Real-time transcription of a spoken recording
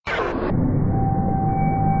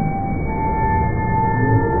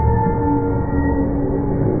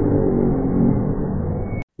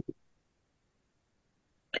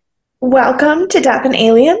Welcome to Death and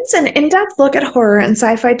Aliens, an in-depth look at horror and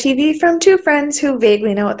sci-fi TV from two friends who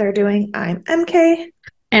vaguely know what they're doing. I'm MK.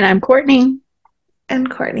 And I'm Courtney. And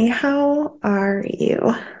Courtney. How are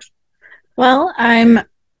you? Well, I'm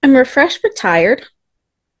refreshed but tired.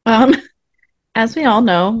 Um, as we all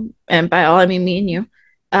know, and by all I mean me and you,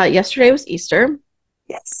 yesterday was Easter,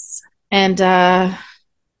 Yes. and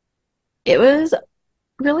it was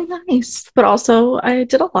really nice. But also, I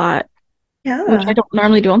did a lot, which I Yeah, don't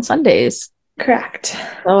normally do on Sundays. correct.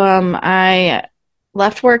 I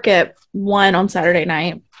left work at 1 on Saturday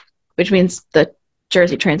night, which means the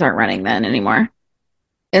Jersey trains aren't running then anymore.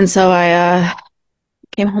 And so I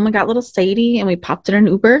came home and got little Sadie, and we popped in an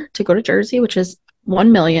Uber to go to Jersey, which is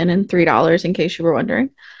 $1,003, in case you were wondering. Um,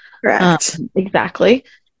 Correct. exactly.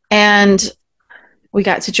 And we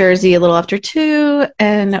got to Jersey a little after 2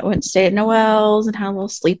 and went to stay at Noel's and had a little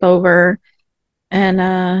sleepover.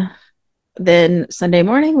 And then Sunday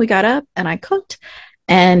morning we got up and I cooked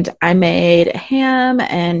and I made ham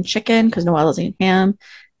and chicken because Noelle doesn't eat ham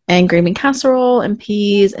and green bean casserole and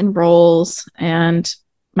peas and rolls and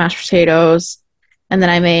mashed potatoes. And then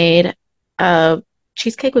I made a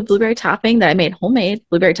cheesecake with blueberry topping that I made homemade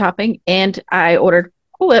blueberry topping. And I ordered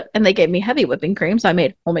Cool Whip and they gave me heavy whipping cream. So I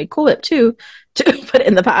made homemade Cool Whip too to put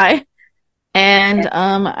in the pie. And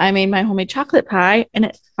I made my homemade chocolate pie and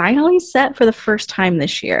it finally set for the first time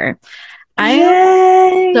this year. I am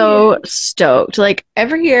Yay! so stoked. Like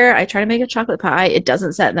every year I try to make a chocolate pie, it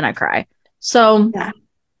doesn't set, and then I cry. So Yeah.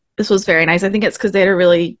 this was very nice. I think it's because they had a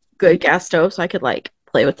really good gas stove, so I could like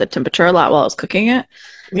play with the temperature a lot while I was cooking it.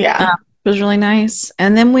 Yeah. It was really nice.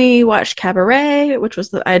 And then we watched Cabaret, which was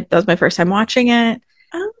that was my first time watching it,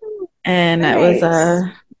 Oh, and it was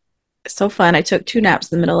nice. so fun. I took 2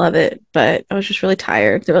 naps in the middle of it, but I was just really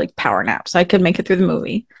tired. They were like power naps, so I could make it through the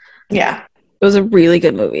movie. Yeah. It was a really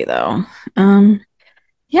good movie though.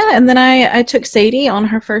 Yeah, and then I took Sadie on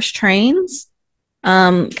her first trains.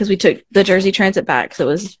 Because we took the Jersey Transit back, so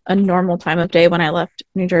it was a normal time of day when I left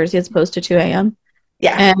New Jersey as opposed to 2 a.m.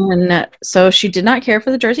 Yeah. And so she did not care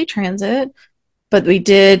for the Jersey Transit, but we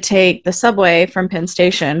did take the subway from Penn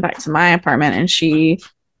Station back to my apartment, and she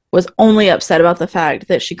was only upset about the fact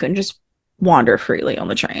that she couldn't just wander freely on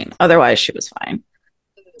the train. Otherwise, she was fine.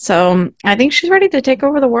 So I think she's ready to take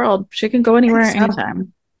over the world. She can go I think anywhere so.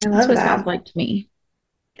 anytime. I That's love what it sounds that. like to me.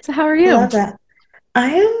 So how are I you? love that. I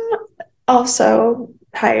am also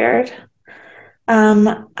tired.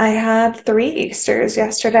 I had three Easters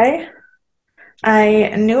yesterday.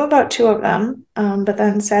 I knew about two of them, but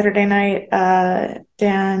then Saturday night,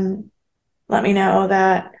 Dan let me know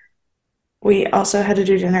that we also had to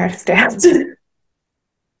do dinner at his dad's.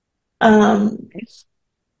 um,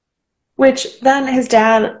 which then his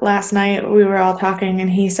dad last night we were all talking, and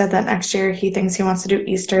he said that next year he thinks he wants to do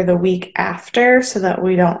Easter the week after, so that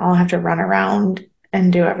we don't all have to run around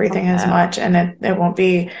and do Love everything as that. much, and it won't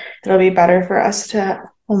be it'll be better for us to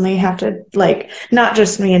only have to like not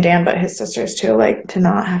just me and Dan, but his sisters too, like to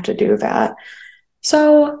not have to do that.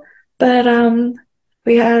 So, but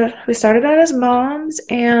we started at his mom's,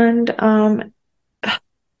 and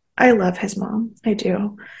I love his mom. I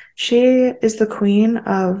do. She is the queen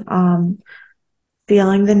of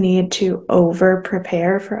feeling the need to over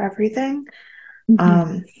prepare for everything. Mhm.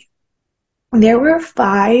 Um there were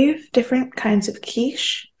five different kinds of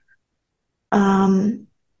quiche, um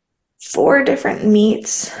four different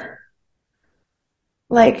meats,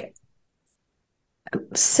 like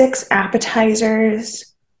six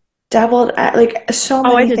appetizers, like so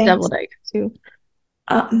Oh, I many did things. deviled egg too.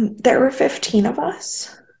 There were 15 of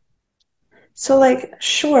us. So like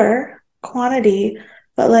sure, quantity,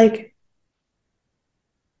 but like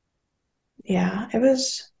yeah, it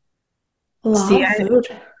was a lot See, of food.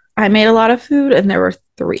 I made a lot of food and there were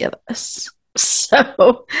 3 of us.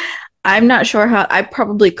 So I'm not sure how I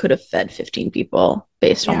probably could have fed 15 people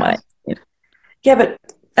based on what I Yeah. did. Yeah, but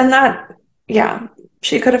and that yeah,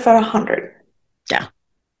 she could have fed 100. Yeah,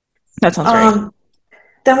 that sounds right. Um,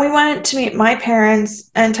 then we went to meet my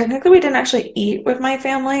parents, and technically we didn't actually eat with my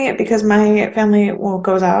family because my family well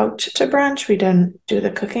goes out to brunch. We didn't do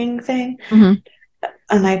the cooking thing. Hmm.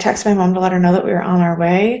 And I texted my mom to let her know that we were on our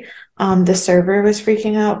way. The server was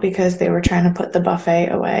freaking out because they were trying to put the buffet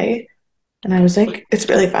away. And I was like, it's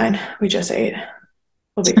really fine. We just ate.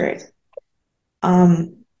 We'll be great.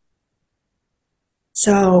 Um,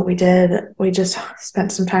 so we just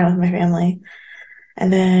spent some time with my family.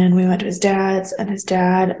 And then we went to his dad's, and his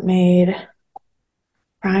dad made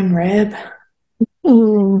prime rib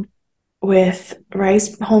Ooh, with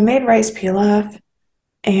homemade rice pilaf,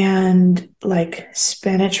 and like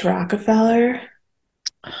spinach Rockefeller.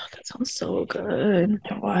 Sounds so good.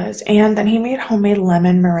 It was. And then he made homemade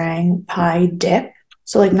lemon meringue pie dip.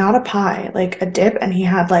 So like not a pie, like a dip, and he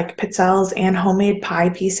had like pizzelles and homemade pie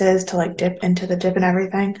pieces to like dip into the dip and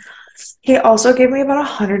everything. He also gave me about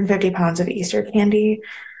 150 pounds of Easter candy.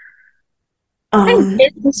 I Um,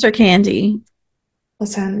 miss Mr. Candy.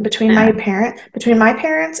 Listen, Yeah. between my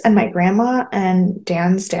parents and my grandma and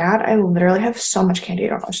Dan's dad, I literally have so much candy I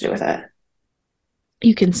don't know what to do with it.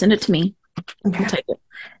 You can send it to me. I'll Okay. take it.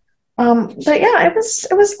 But yeah, it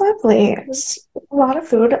was lovely. It was a lot of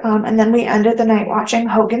food. And then we ended the night watching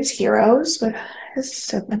Hogan's Heroes with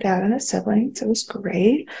my dad and his siblings. It was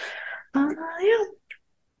great. Yeah,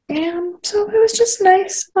 and so it was just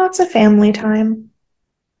nice. Lots of family time.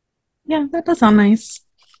 Yeah, that does sound nice.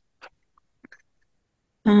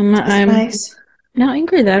 It's I'm nice. now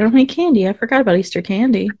angry that I don't make candy. I forgot about Easter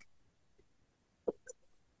candy.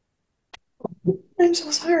 I'm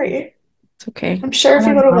so sorry. It's okay. I'm sure Oh if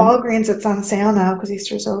you my go to mom. Walgreens, it's on sale now because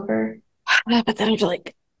Easter's over. But then I have to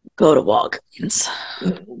like go to Walgreens.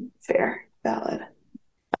 Fair, valid.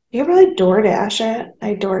 You can probably DoorDash it.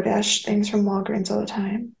 I DoorDash things from Walgreens all the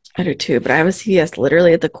time. I do too, but I have a CVS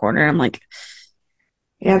literally at the corner. I'm like,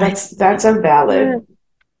 Yeah, I that's a yeah. valid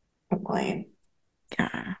complaint.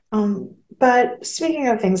 But speaking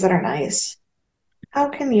of things that are nice, how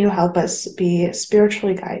can you help us be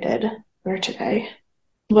spiritually guided for today?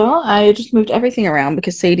 Well, I just moved everything around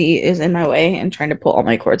because Sadie is in my way and trying to pull all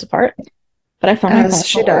my cords apart. But I found my phone. As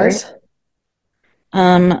she Don't worry. does.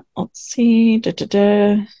 Let's see. Da, da,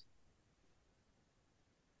 da.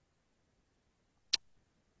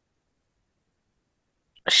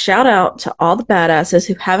 Shout out to all the badasses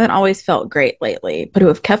who haven't always felt great lately, but who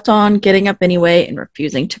have kept on getting up anyway and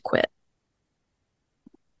refusing to quit,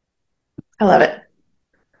 I love it.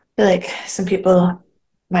 I feel like some people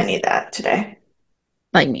might need that today.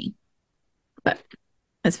 like me. But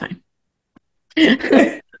it's fine.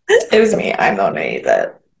 It was me. I'm the one who needs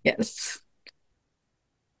it. Yes.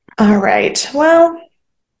 All right. Well,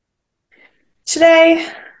 today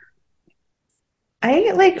I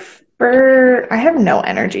have no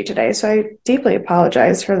energy today, so I deeply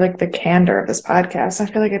apologize for like the candor of this podcast. I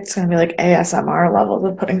feel like it's gonna be like ASMR levels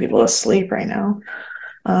of putting people to sleep right now.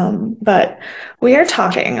 But we are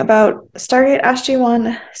talking about Stargate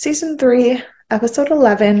SG-1 Season 3, Episode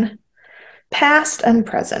 11, Past and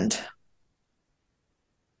Present.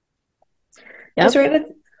 It was Yep. rated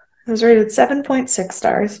it was rated 7.6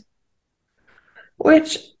 stars,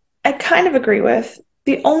 which I kind of agree with.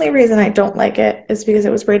 The only reason I don't like it is because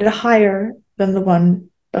it was rated higher than the one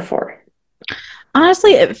before.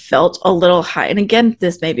 Honestly, it felt a little high. And again,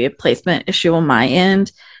 this may be a placement issue on my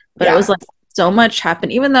end, but it was Yeah. like so much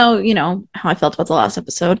happened, even though, how I felt about the last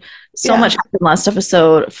episode, so much Yeah. happened last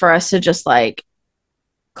episode for us to just like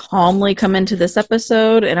calmly come into this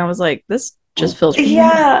episode. And I was like, this just feels really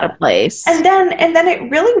out Yeah. of place. And then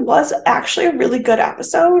it really was actually a really good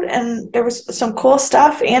episode and there was some cool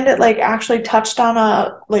stuff and it like actually touched on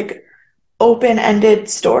a like open-ended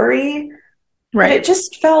story, but Right. it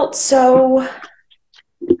just felt so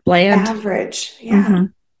Bland. average. Yeah.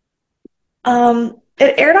 Mm-hmm.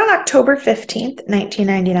 It aired on October 15th,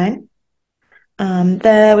 1999.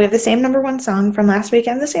 We have the same number one song from last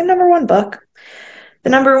weekend, the same number one book. The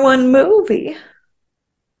number one movie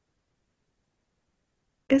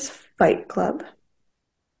is Fight Club.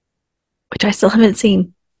 Which I still haven't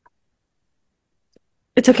seen.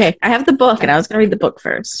 It's okay. I have the book and I was going to read the book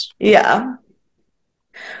first. Yeah.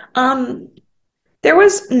 Um, there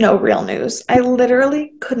was no real news. I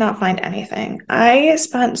literally could not find anything. I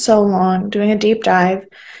spent so long doing a deep dive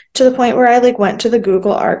to the point where I like went to the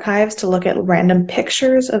Google archives to look at random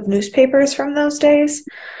pictures of newspapers from those days.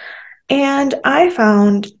 And I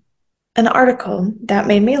found an article that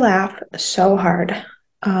made me laugh so hard.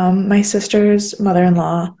 My sister's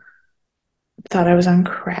mother-in-law thought I was on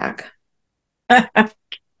crack.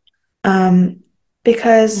 Um,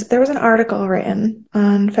 because there was an article written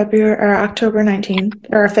on February or October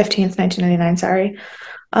 15th, 1999, sorry,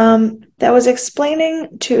 that was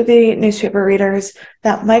explaining to the newspaper readers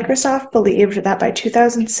that Microsoft believed that by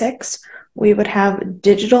 2006, we would have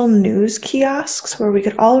digital news kiosks where we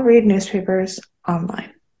could all read newspapers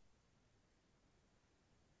online.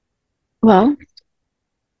 Well,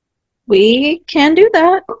 we can do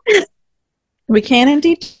that. We can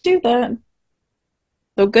indeed do that.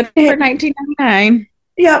 So good for 1999.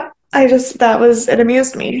 Yep, it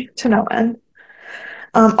amused me to no end.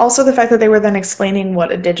 Also, the fact that they were then explaining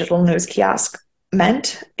what a digital news kiosk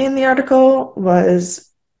meant in the article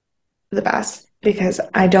was the best because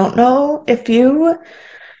I don't know if you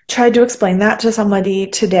tried to explain that to somebody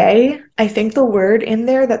today. I think the word in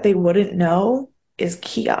there that they wouldn't know is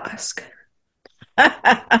kiosk.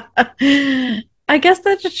 I guess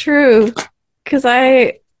that's true. Because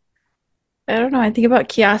I don't know. I think about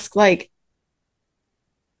kiosk like,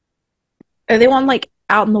 are they one like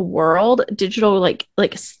out in the world, digital like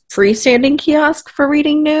freestanding kiosk for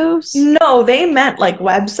reading news? No, they meant like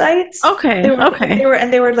websites. Okay, okay.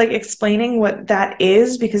 They were like explaining what that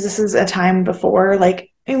is because this is a time before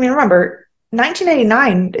like I mean remember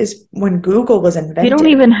 1989 is when Google was We don't invented.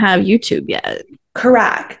 even have YouTube yet.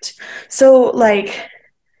 Correct. So like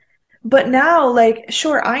but now like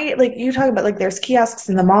sure I like you talk about like there's kiosks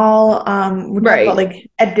in the mall. We talk about Right.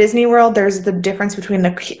 like at Disney World there's the difference between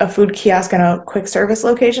a food kiosk and a quick service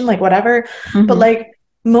location like whatever. But Hmm. like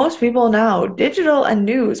most people now digital and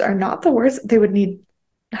news are not the words they would need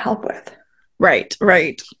help with. Right,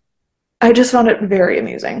 right. I just found it very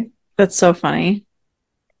amusing. That's so funny.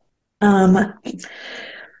 Um,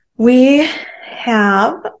 we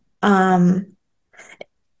have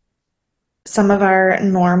some of our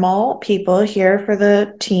normal people here for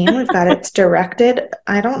the team. We've got it's directed.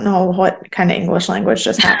 I don't know what kind of English language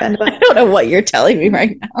just happened, I but don't know what you're telling me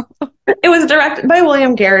right now. it was directed by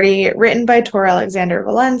William Garrity, written by Tor Alexander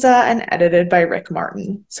Valenza, and edited by Rick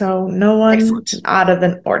Martin. So no one Excellent. out of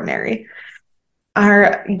the ordinary.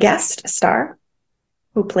 Our guest star,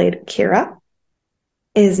 who played Kira,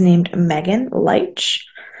 is named Megan Leitch.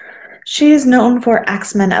 She is known for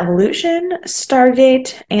X-Men Evolution,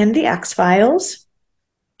 Stargate, and The X-Files.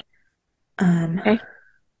 Um, Okay.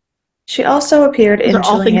 she also appeared Those are in all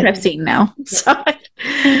Chilling things I've It. seen now. So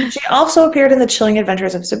She also appeared in the Chilling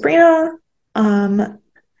Adventures of Sabrina,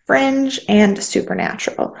 Fringe, and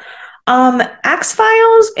Supernatural.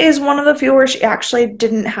 X-Files is one of the few where she actually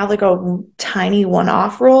didn't have like a tiny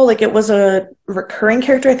one-off role. Like it was a recurring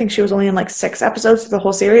character. I think she was only in like 6 episodes of the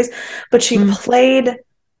whole series, but she mm, played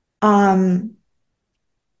um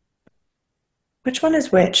which one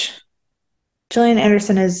is which? Gillian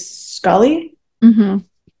Anderson is Scully. hmm.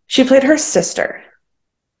 She played her sister.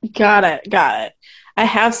 Got it. Got it. I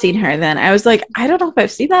have seen her then. I was like, I don't know if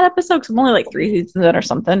I've seen that episode because I'm only like 3 seasons in or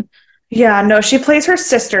something. Yeah, no, she plays her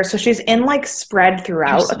sister, so she's in like spread throughout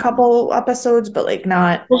a Interesting. couple episodes, but like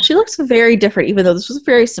not. Well, she looks very different, even though this was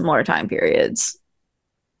very similar time periods.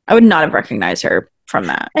 I would not have recognized her from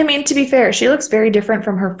that. I mean, to be fair, she looks very different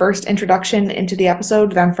from her first introduction into the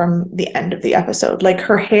episode than from the end of the episode. Like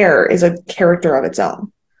her hair is a character of its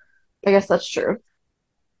own. I guess that's true.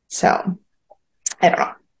 So I don't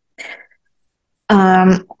know.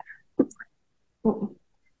 Um,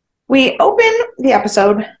 we open the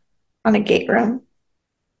episode on a gate room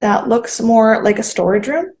that looks more like a storage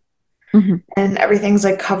room, Hmm. and everything's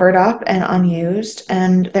like covered up and unused,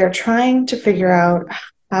 and they're trying to figure out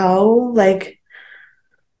how like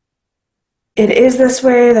it is this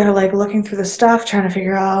way. They're like looking through the stuff, trying to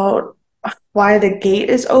figure out why the gate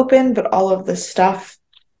is open, but all of the stuff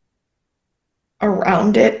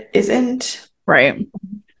around it isn't. Right.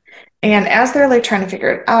 And as they're like trying to figure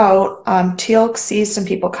it out, Teal'c sees some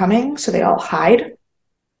people coming, so they all hide.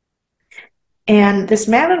 And this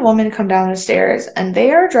man and woman come down the stairs, and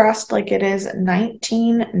they are dressed like it is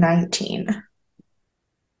 1919.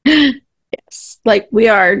 Yes. Like we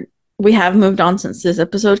have moved on since this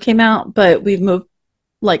episode came out, but we've moved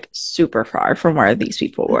like super far from where these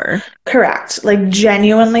people were. Correct. Like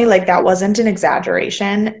genuinely, like that wasn't an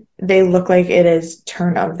exaggeration. They look like it is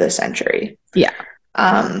turn of the century. Yeah.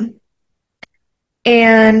 Um,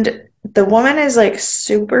 And the woman is like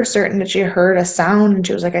super certain that she heard a sound and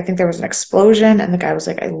she was like, I think there was an explosion. And the guy was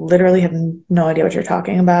like, I literally have no idea what you're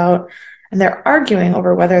talking about. And they're arguing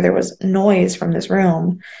over whether there was noise from this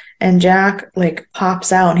room. And Jack like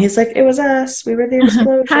pops out and he's like, it was us. We were the Hi,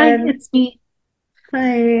 explosion. it's me.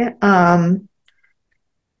 Hi.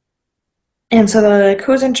 And so they're like,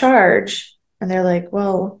 who's in charge? And they're like,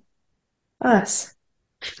 well, us.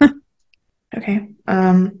 Okay.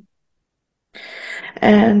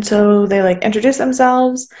 And so they like introduce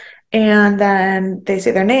themselves and then they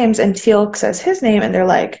say their names and Teal'c says his name and they're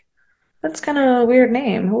like, that's kind of a weird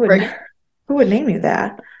name. Right. Who would name you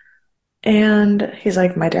that? And he's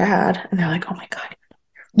like, my dad. And they're like, oh my God,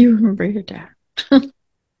 You remember your dad. I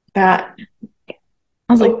that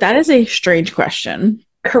was like, oh that is a strange question.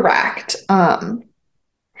 correct.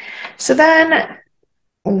 So then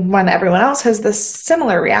when everyone else has this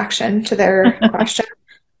similar reaction to their question,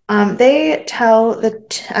 they tell the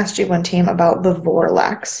SG-1 team about the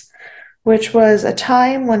Vorlex, which was a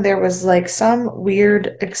time when there was like some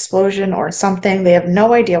weird explosion or something. They have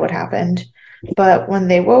no idea what happened. But when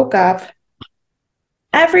they woke up,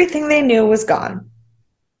 everything they knew was gone.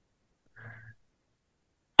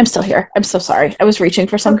 I'm still here. I'm so sorry. I was reaching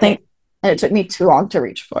for something Okay. and it took me too long to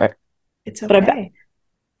reach for it. It's but I bet. okay.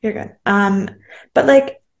 You're good. But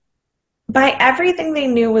like by everything they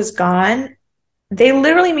knew was gone, they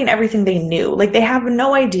literally mean everything they knew. Like they have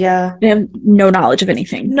no idea, They have no knowledge of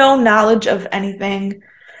anything. no knowledge of anything.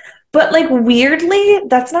 But like weirdly,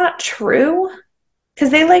 that's not true because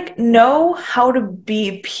they like know how to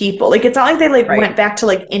be people. Like it's not like they like Right. went back to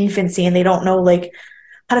like infancy and they don't know like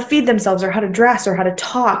how to feed themselves or how to dress or how to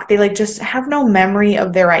talk. They like just have no memory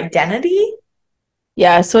of their identity.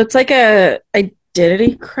 Yeah, so it's like a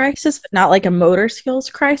identity crisis, but not like a motor skills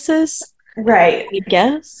crisis, Right. I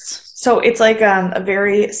guess. So it's like a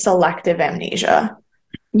very selective amnesia.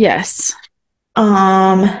 Yes.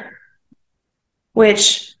 Um,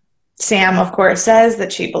 which Sam, of course, says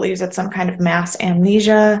that she believes it's some kind of mass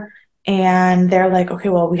amnesia. And they're like, okay,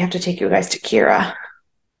 well, we have to take you guys to Kira.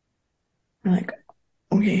 I'm like,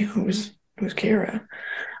 okay, who's Kira?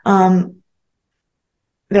 Um,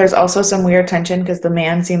 there's also some weird tension because the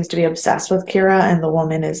man seems to be obsessed with Kira and the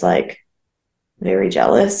woman is like very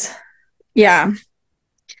jealous. Yeah.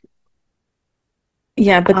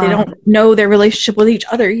 Yeah, but they don't Um, know their relationship with each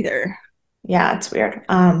other either. yeah, it's weird.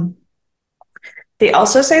 They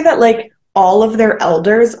also say that like all of their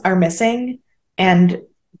elders are missing and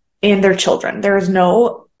their children. There is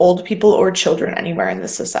no old people or children anywhere in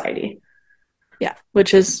this society. Yeah,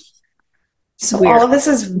 which is So all weird. of this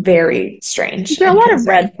is very strange There are a and lot of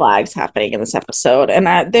red concerning. flags happening in this episode,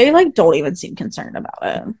 and they like don't even seem concerned about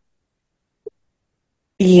it.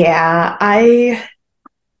 Yeah, I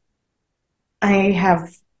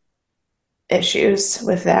have issues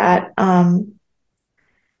with that.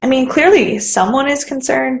 I mean, clearly someone is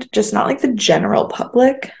concerned, just not like the general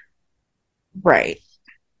public. Right.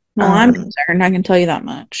 Well, I'm Um, concerned, I can tell you that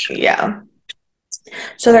much. yeah.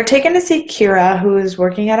 So they're taken to see Kira, who is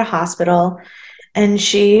working at a hospital, and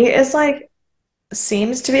she is like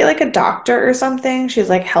seems to be like a doctor or something. She's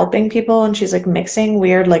like helping people and she's like mixing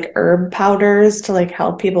weird like herb powders to like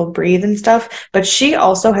help people breathe and stuff. But she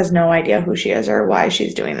also has no idea who she is or why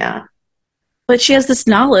she's doing that. But she has this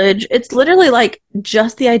knowledge. It's literally like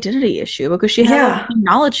just the identity issue because she has all Yeah. the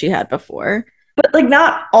knowledge she had before. But like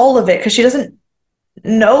not all of it because she doesn't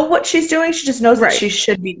know what she's doing. She just knows that Right. she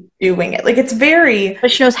should be doing it. Like it's very,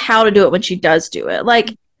 But she knows how to do it when she does do it.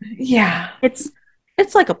 Like yeah. it's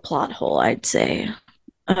it's like a plot hole, I'd say,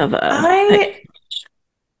 of I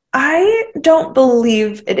I don't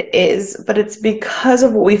believe it is, but it's because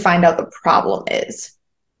of what we find out the problem is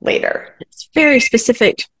later. it's very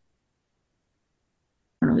specific.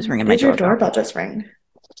 I don't know who's ringing my Did your doorbell. doorbell just ring?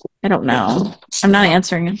 I don't know. I'm not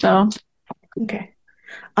answering it though. Okay.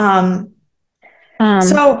 Um, Um,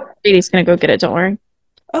 so Katie's gonna go get it. Don't worry.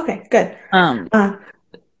 okay, good. Um, Uh,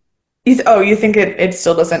 you think it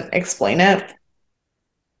still doesn't explain it?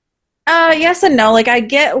 yes and no. Like I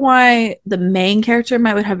get why the main character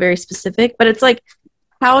might would have very specific, but it's like,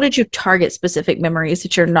 how did you target specific memories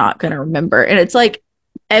that you're not gonna remember? And it's like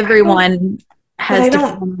I don't, everyone but has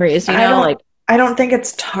different memories, I don't, like I don't think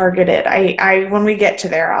it's targeted. When we get to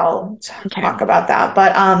there, I'll okay. talk about that.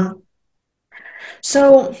 But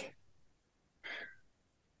so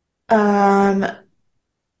um,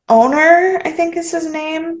 owner, I think is his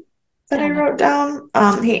name that I Daniel. wrote down.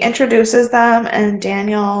 He introduces them, and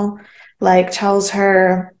Daniel like tells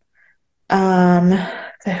her um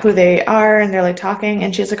who they are, and they're like talking,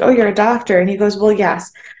 and she's like, "Oh, you're a doctor," and he goes, "Well,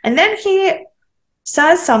 yes." And then he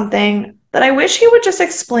says something that I wish he would just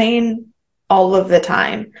explain all of the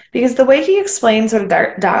time because the way he explains what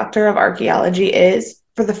a doctor of archaeology is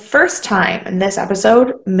for the first time in this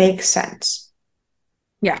episode makes sense.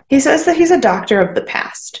 Yeah. He says that he's a doctor of the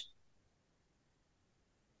past.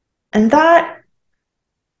 And that,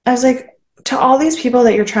 I was like, to all these people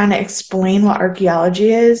that you're trying to explain what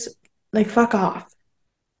archaeology is, like, fuck off.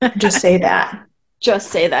 Just say that. Just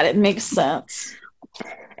say that. It makes sense.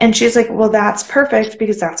 And she's like, well, that's perfect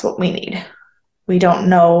because that's what we need. We don't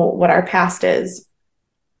know what our past is.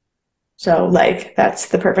 So, like, that's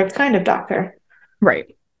the perfect kind of doctor.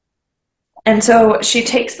 Right. And so she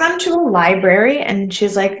takes them to a library and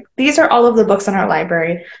she's like, these are all of the books in our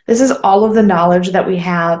library. This is all of the knowledge that we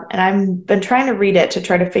have. And I've been trying to read it to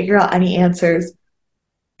try to figure out any answers.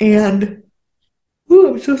 And,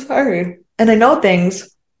 ooh, I'm so sorry. And I know things,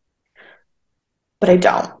 but I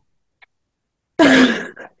don't. Right.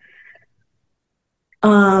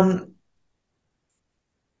 um,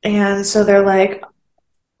 and so they're like,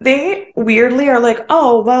 they weirdly are like,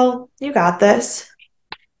 oh, well, you got this.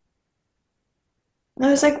 And I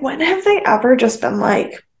was like, when have they ever just been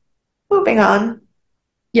like, moving on?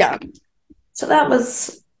 Yeah. So that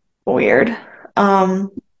was weird. Um,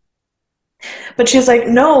 but she's like,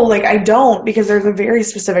 no, like I don't, because there's a very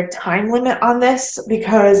specific time limit on this,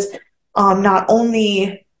 because not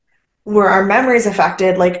only were our memories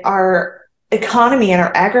affected, like our economy and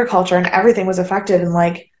our agriculture and everything was affected, and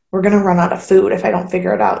like we're gonna run out of food if I don't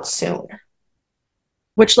figure it out soon.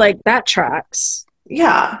 Which, like, that tracks.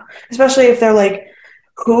 Yeah, especially if they're like,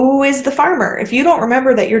 who is the farmer? If you don't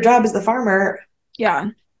remember that your job is the farmer, Yeah.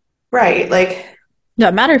 right? Like,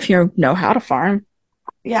 Doesn't matter if you know how to farm.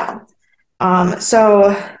 yeah.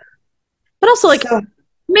 So But also, like, so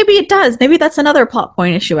maybe it does. Maybe that's another plot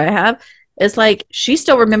point issue I have. Is like she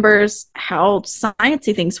still remembers how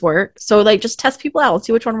sciencey things work. So like just test people out,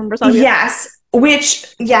 see which one remembers how to be a yes,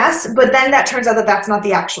 which yes, but then that turns out that that's not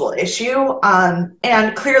the actual issue.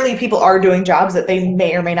 And clearly people are doing jobs that they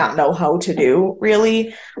may or may not know how to do,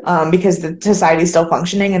 really, because the society's still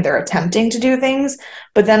functioning and they're attempting to do things.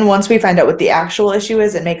 But then once we find out what the actual issue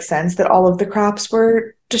is, it makes sense that all of the crops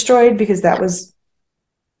were destroyed because that was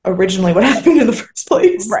originally what happened in the first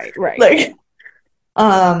place. right, right. Like,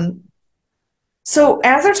 um, so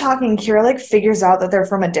as they're talking, Kira like figures out that they're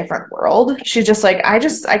from a different world. She's just like, I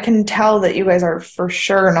can tell that you guys are for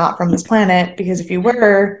sure not from this planet because if you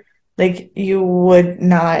were, like, you would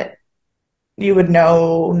know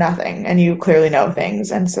nothing, and you clearly know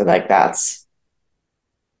things, and so like that's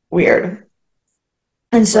weird.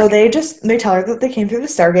 And so Right. they tell her that they came through the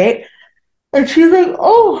Stargate, and she's like,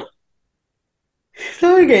 oh,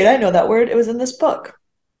 Stargate, I know that word. It was in this book.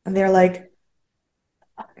 And they're like,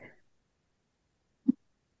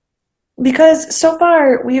 because so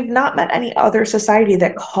far we've not met any other society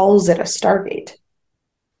that calls it a Stargate.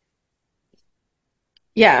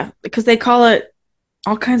 Yeah, because they call it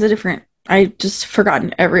all kinds of different. I just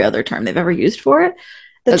forgotten every other term they've ever used for it.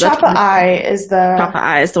 The That's Choppa what Eye is Papa the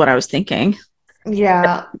Eye is the one I was thinking.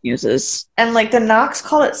 yeah, Uses. and like the Knox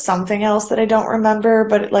call it something else that I don't remember,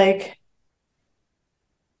 but like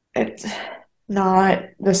it's not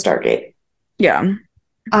the Stargate. Yeah.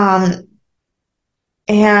 Um,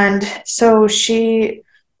 and so she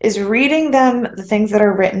is reading them the things that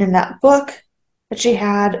are written in that book that she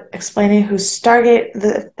had explaining who Stargate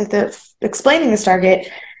the explaining the Stargate.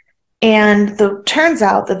 And the turns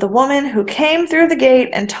out that the woman who came through the gate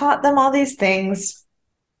and taught them all these things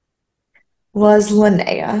was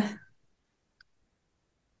Linnea.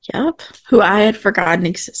 Yep. Who I had forgotten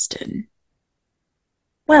existed. Is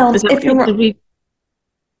Well, that what did we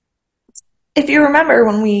if you remember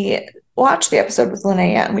when we watched the episode with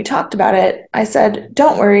Linnea and we talked about it, I said,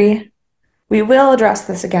 "Don't worry, we will address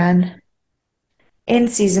this again in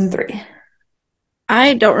season 3."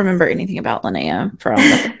 I don't remember anything about Linnea from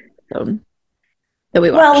the first episode that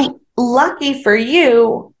we watched. Well, lucky for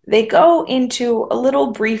you, they go into a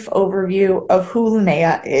little brief overview of who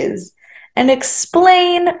Linnea is and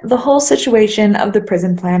explain the whole situation of the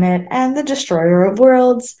prison planet and the destroyer of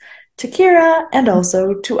worlds to Kira and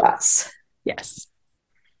also to us. Yes.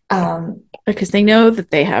 Um, Because they know that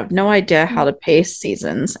they have no idea how to pace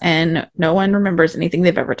seasons and no one remembers anything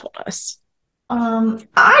they've ever told us.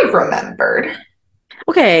 I remembered.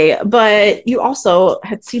 Okay, but you also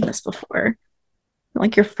had seen this before,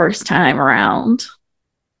 like your first time around.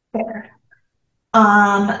 There.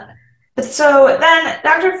 Um, but so then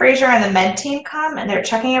Dr. Fraser and the med team come and they're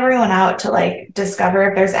checking everyone out to like discover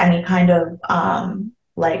if there's any kind of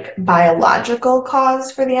like biological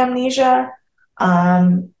cause for the amnesia.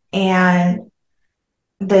 And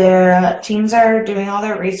the teams are doing all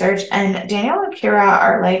their research, and Daniel and Kira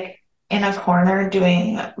are like in a corner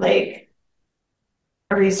doing like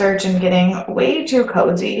research and getting way too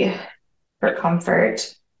cozy for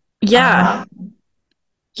comfort. Yeah. Um,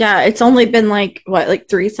 Yeah, it's only been like what, like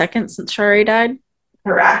 3 seconds since Shari died?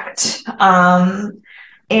 Correct.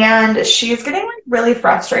 And she's getting like really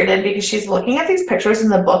frustrated because she's looking at these pictures in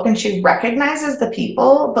the book and she recognizes the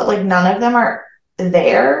people, but like none of them are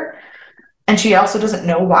there. And she also doesn't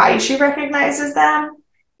know why she recognizes them.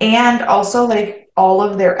 And also like all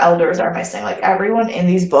of their elders are missing. Like everyone in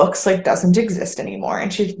these books like doesn't exist anymore.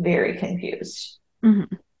 And she's very confused.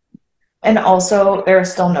 Mm-hmm. And also there are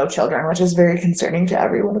still no children, which is very concerning to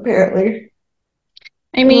everyone apparently.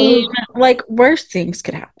 I mean, Ugh. like worse things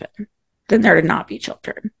could happen than there to not be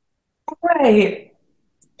children. Right.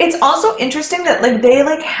 It's also interesting that like they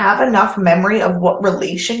like have enough memory of what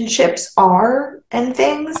relationships are and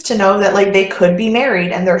things to know that like they could be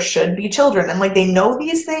married and there should be children and like they know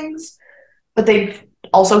these things, but they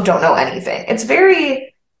also don't know anything. It's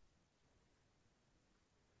very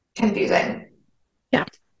confusing. Yeah.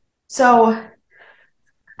 So,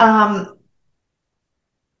 um,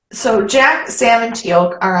 so Jack, Sam, and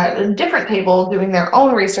Teal are at a different table doing their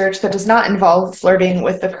own research that does not involve flirting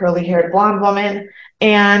with the curly-haired blonde woman.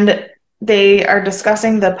 And they are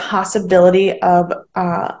discussing the possibility of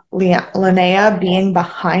Linnea being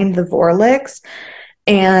behind the Vorlix,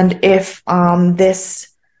 and if this.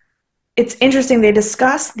 It's interesting. They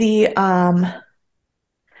discuss the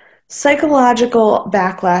psychological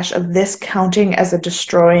backlash of this counting as a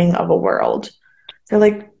destroying of a world. They're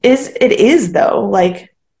like, is though,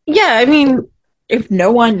 like, Yeah, I mean, if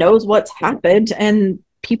no one knows what's happened and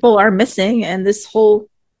people are missing and this whole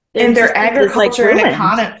their and their existence is like agriculture and ruined.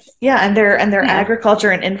 economy, yeah, and their Yeah.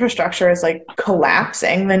 agriculture and infrastructure is like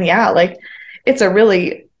collapsing, then yeah, like it's a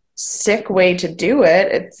really sick way to do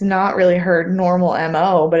it. It's not really her normal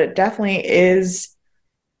MO, but it definitely is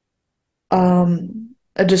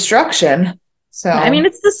a destruction. I mean, So,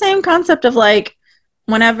 it's the same concept of like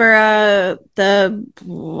whenever the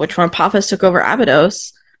which one Paphos took over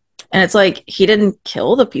Abydos, and it's like he didn't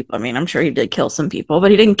kill the people. I mean, I'm sure he did kill some people,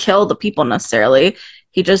 but he didn't kill the people necessarily.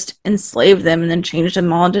 He just enslaved them and then changed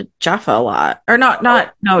them all into Jaffa a lot. Or not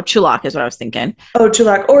no, Chulak is what I was thinking. oh,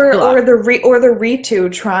 Chulak, Chulak. or the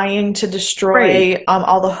Ritu trying to Right. destroy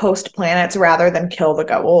all the host planets rather than kill the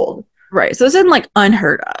Goa'uld. Right. So it's in like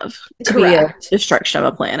unheard of to be a Correct. destruction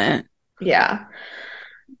of a planet. Yeah.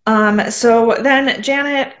 So then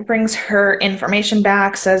Janet brings her information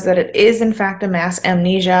back, says that it is in fact a mass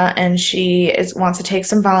amnesia, and she wants to take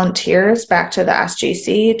some volunteers back to the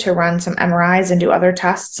SGC to run some MRIs and do other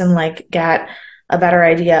tests and like get a better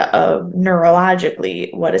idea of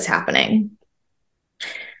neurologically what is happening.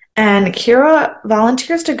 And Kira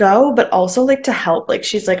volunteers to go, but also like to help. Like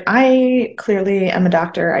she's like, I clearly am a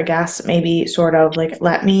doctor, I guess, maybe sort of like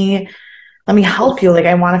let me help you. Like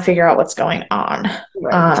I want to figure out what's going on.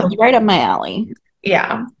 Right. So it's Um, right up my alley.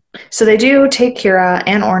 yeah. So they do take Kira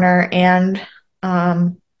and Orner and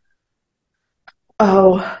um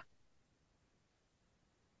oh,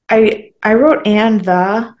 I wrote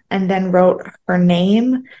and then wrote her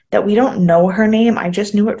name that we don't know her name. I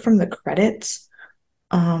just knew it from the credits.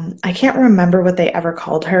 I can't remember what they ever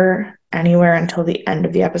called her anywhere until the end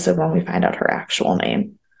of the episode when we find out her actual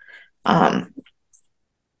name. Um,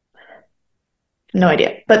 no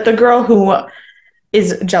idea. But the girl who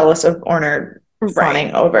is jealous of Orner Right.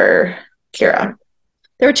 fawning over Kira. Kira.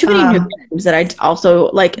 There were too many new Um, names that I also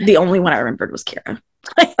like. The only one I remembered was Kira.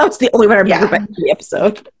 That was the only one I remembered by yeah. the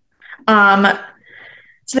episode. Um,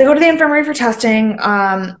 so they go to the infirmary for testing.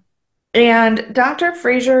 And Dr.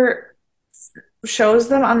 Fraser shows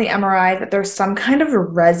them on the MRI that there's some kind of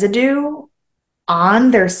residue on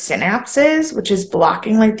their synapses, which is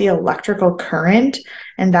blocking like the electrical current.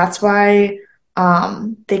 And that's why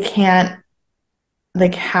they can't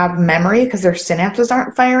like have memory because their synapses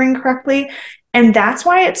aren't firing correctly. And that's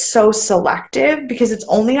why it's so selective because it's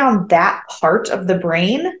only on that part of the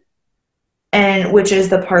brain and which is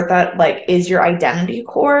the part that like is your identity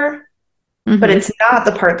core, but Mm-hmm. it's not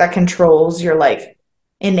the part that controls your like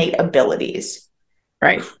innate abilities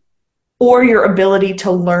Right. or your ability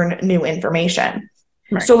to learn new information.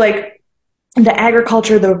 Right. So like the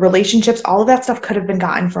agriculture, the relationships, all of that stuff could have been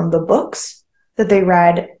gotten from the books that they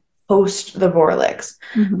read post the Vorlix.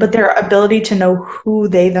 Mm-hmm. But their ability to know who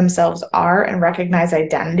they themselves are and recognize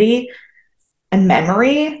identity and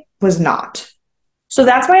memory was not. So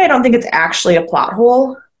that's why I don't think it's actually a plot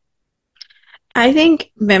hole. I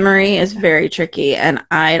think memory is very tricky, and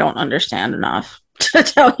I don't understand enough to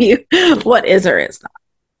tell you what is or is not.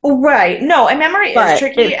 Right. No, and memory is But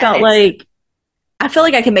tricky it and felt it's like I feel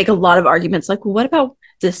like I can make a lot of arguments. Like, well, what about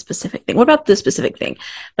this specific thing? What about this specific thing?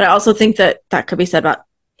 But I also think that that could be said about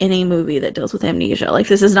any movie that deals with amnesia. Like,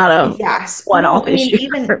 this is not a yes. No, one-off I mean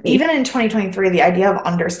issue for me. even in 2023 the idea of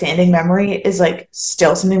understanding memory is like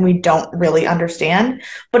still something we don't really understand,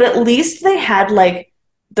 but at least they had like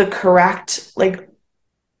the correct like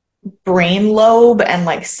brain lobe and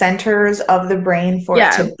like centers of the brain for it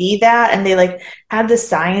Yeah. to be that, and they like had the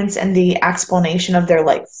science and the explanation of their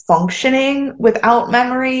like functioning without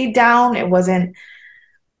memory down. It wasn't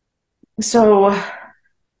so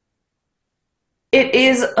it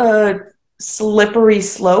is a slippery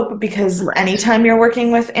slope because Right. anytime you're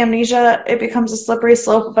working with amnesia, it becomes a slippery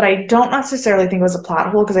slope. But I don't necessarily think it was a plot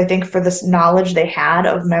hole because I think for this knowledge they had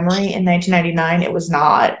of memory in 1999, it was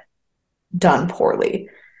not done poorly.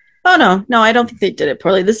 Oh no, no, I don't think they did it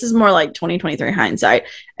poorly. This is more like 2023 hindsight.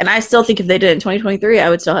 And I still think if they did it in 2023, I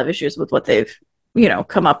would still have issues with what they've,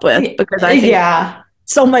 come up with because I think Yeah,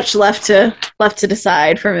 so much left to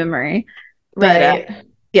decide for memory. But right.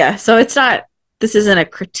 yeah, so it's not this isn't a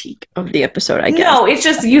critique of the episode, I guess. No, it's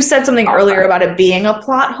just you said something earlier about it being a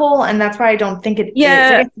plot hole, and that's why I don't think it is.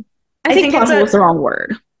 Yeah, Like, I I think think plot it's hole was the a wrong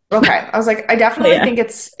word. okay. I was like, I But definitely yeah. think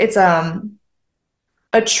it's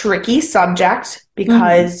a tricky subject Mm-hmm.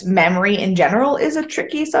 because memory in general is a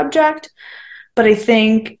tricky subject. But I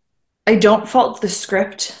think I don't fault the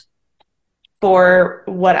script for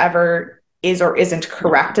whatever is or isn't Yeah.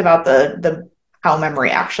 correct about the how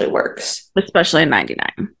memory actually works. Especially in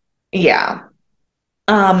 99. Yeah.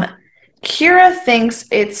 Um, Kira thinks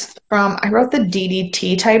it's from, I wrote the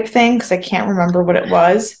DDT type thing because I can't remember what it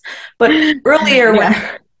was. But earlier when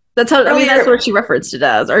Yeah. That's how, I mean, that's what earlier she referenced it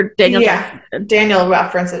as, or Daniel yeah, Jackson did. Daniel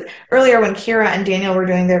referenced it. Earlier when Kira and Daniel were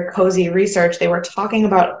doing their cozy research, they were talking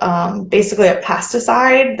about basically a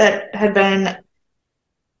pesticide that had been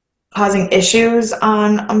causing issues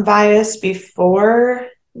on Bias before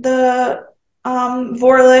the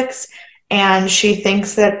Vorlix, and she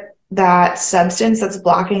thinks that that substance that's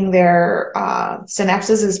blocking their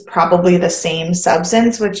synapses is probably the same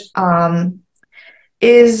substance, which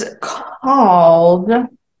is called.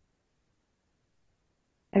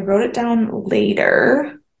 I wrote it down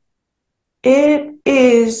later. It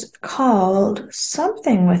is called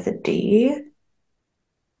something with a D,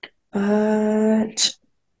 but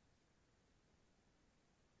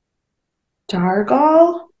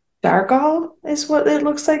Dargol? Dargol is what it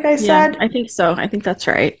looks like I Yeah, said. I think so. I think that's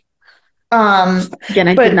right. Um, Again,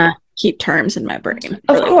 I did but not keep terms in my brain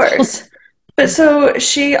of really well. course. But so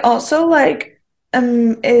she also like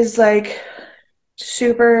is like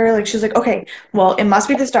super like she's like, okay, well, it must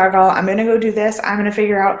be this Dargol. I'm gonna go do this. I'm gonna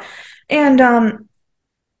figure out. And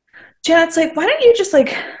Janet's like, why don't you just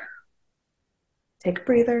like take a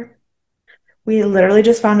breather? We literally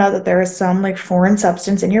just found out that there is some like foreign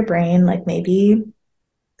substance in your brain. Like maybe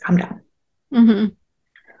calm down. Hmm.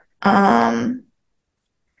 Um,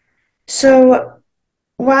 so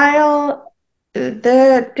while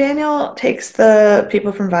the Daniel takes the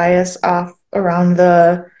people from Vias off around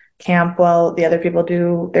the camp while the other people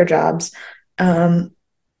do their jobs, um,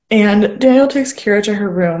 and Daniel takes Kira to her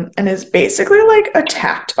room and is basically like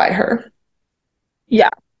attacked by her. Yeah,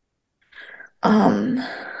 Um,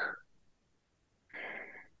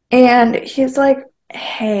 and he's like,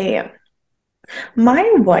 "Hey, my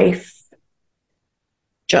wife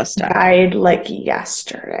just died. died like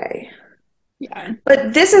yesterday." Yeah.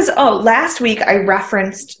 But this is last week I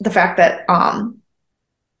referenced the fact that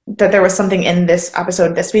there was something in this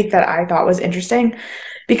episode this week that I thought was interesting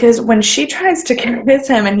because when she tries to convince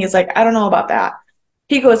him and he's like, I don't know about that,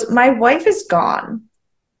 he goes, my wife is gone.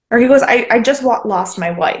 Or he goes, I just lost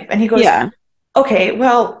my wife. And he goes, Yeah. okay,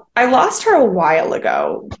 well, I lost her a while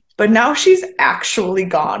ago, but now she's actually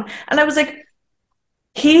gone. And I was like,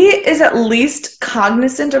 he is at least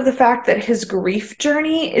cognizant of the fact that his grief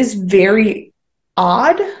journey is very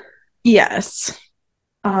odd. Yes.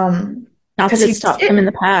 Um, Not because that it he stopped him did in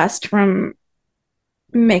the past from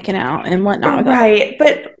making out and whatnot with that. right,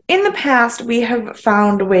 but in the past we have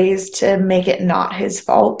found ways to make it not his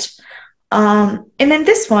fault. And in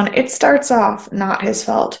this one, it starts off not his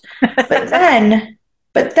fault. But then,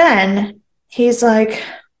 but then he's like,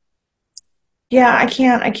 yeah, I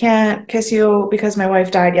can't kiss you because my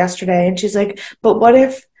wife died yesterday. And she's like, but what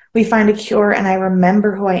if we find a cure and I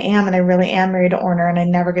remember who I am and I really am married to Orner and I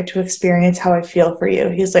never get to experience how I feel for you?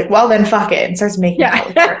 He's like, well, then fuck it, and starts making out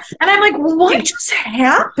with Yeah. her. And I'm like, what just Very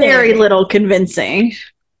happened? little convincing.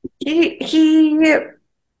 He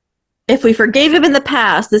If we forgave him in the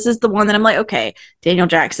past, this is the one that I'm like, okay, Daniel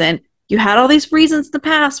Jackson, you had all these reasons in the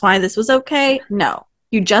past why this was okay. No,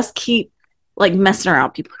 you just keep like messing around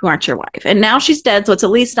with people who aren't your wife. And now she's dead, so it's at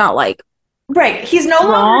least not like right, he's no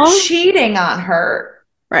longer wrong. cheating on her.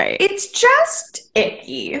 Right. It's just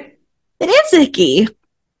icky. It is icky.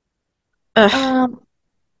 Ugh. Um,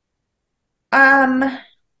 um,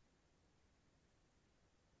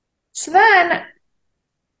 so then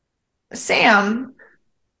Sam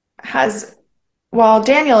has, while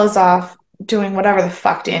Daniel is off doing whatever the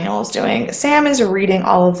fuck Daniel is doing, Sam is reading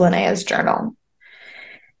all of Linnea's journal.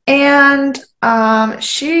 And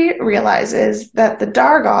she realizes that the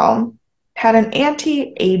Dargal had an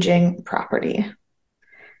anti-aging property.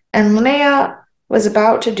 And Linnea was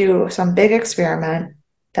about to do some big experiment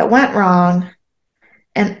that went wrong,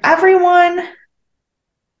 and everyone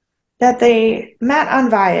that they met on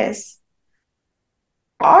Vias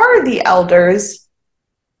are the elders,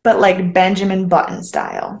 but like Benjamin Button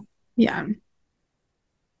style. Yeah.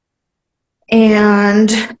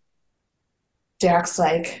 And Jack's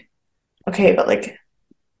like, okay, but like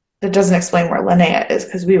that doesn't explain where Linnea is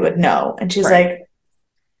because we would know. And she's Right. like,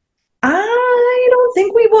 I don't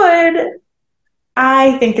think we would.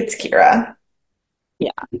 I think it's Kira. Yeah.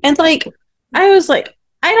 And like, I was like,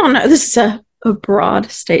 I don't know. This is a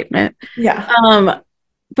broad statement. Yeah. Um,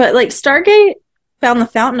 but like Stargate found the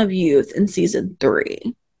Fountain of Youth in season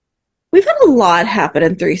 3. we've had a lot happen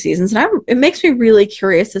in 3 seasons, and it makes me really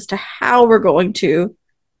curious as to how we're going to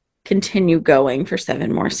continue going for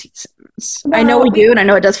 7 more seasons. I know Well, we do, and I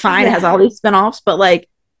know it does fine. It has yeah, all these spinoffs, but like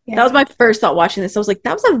that yeah. was my first thought watching this. I was like,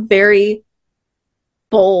 that was a very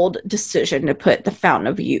bold decision to put the Fountain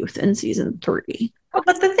of Youth in season 3. Well,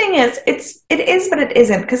 but the thing is, it is, but it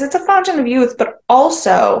isn't because it's a fountain of youth, but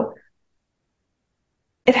also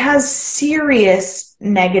it has serious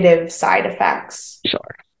negative side effects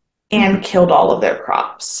Sure. and killed all of their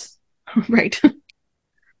crops, Right. Yeah.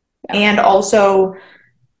 and also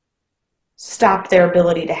stopped their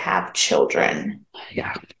ability to have children.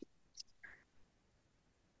 Yeah.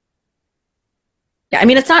 Yeah. I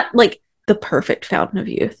mean, it's not like the perfect Fountain of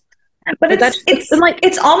Youth, But but it's that's just, and it's like,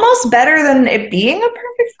 it's almost better than it being a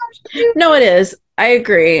perfect fountain of youth. no, it is. I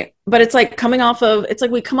agree. But it's like coming off of, it's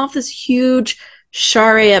like we come off this huge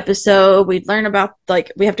Share episode. We learn about,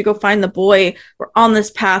 like, we have to go find the boy. We're on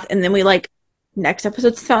this path. And then we, like, next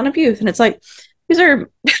episode's the Fountain of Youth. And it's like, these are,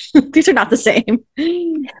 these are not the same.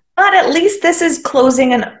 But at least this is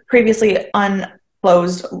closing an previously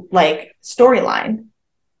unclosed like storyline.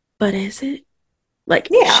 But is it? Like,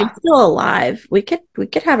 she's Yeah, still alive. We could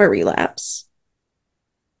have a relapse.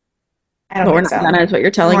 I don't But we're think not so. gonna, is what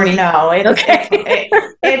you're telling More me. no, Okay.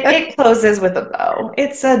 it closes with a bow.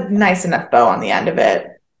 It's a nice enough bow on the end of it.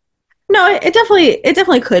 No, it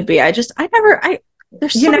definitely could be. I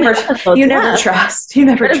there's You so many never episodes you never left. trust. You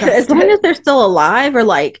never But as trust long as it. they're still alive or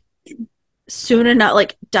like soon enough,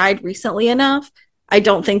 like died recently enough, I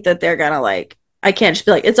don't think that they're gonna like. I can't just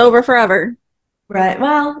be like it's over forever. Right.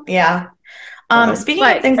 Well, yeah. So, Speaking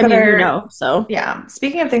of but things I that mean, who are, knows? So yeah,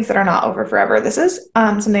 speaking of things that are not over forever, this is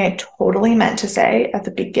something I totally meant to say at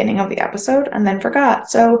the beginning of the episode and then forgot.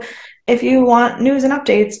 So if you want news and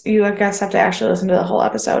updates, you I guess have to actually listen to the whole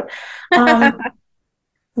episode. Um,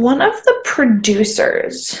 one of the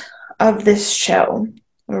producers of this show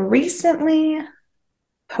recently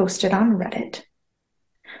posted on Reddit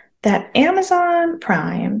that Amazon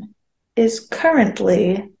Prime is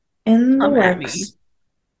currently in the come at me. works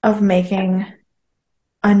of making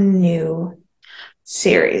a new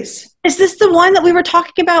series. Is this the one that we were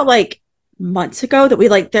talking about like months ago? That we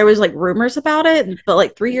like there was like rumors about it, but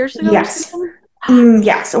like 3 years ago or Yes. something.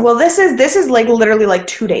 Yes. Well, this is like literally like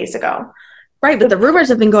 2 days ago. Right, but The the rumors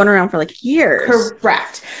have been going around for like years.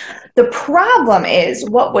 correct. The problem is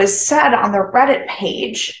what was said on the Reddit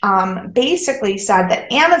page basically said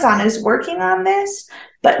that Amazon is working on this,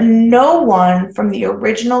 but no one from the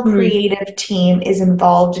original Hmm. creative team is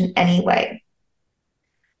involved in any way.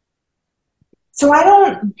 So I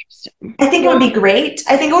don't, Interesting. I think it would be Well, great.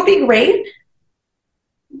 I think it would be great,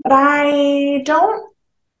 but I don't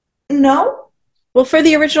know. well, for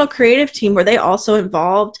the original creative team, were they also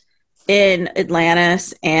involved in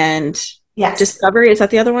Atlantis and Yes. Discovery? Is that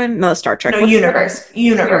the other one? No, Star No, Trek. What's the universe.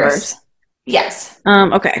 universe? Universe. Yes.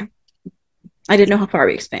 Okay. I didn't know how far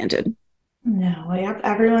we expanded. No, yep.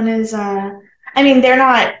 Everyone is I mean they're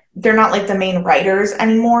not like the main writers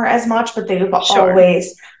anymore as much, but Sure.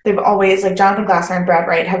 they've always like Jonathan Glasser and Brad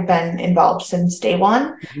Wright have been involved since day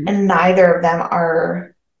one, Mhm. and neither of them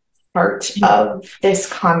are part of this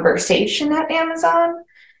conversation at Amazon.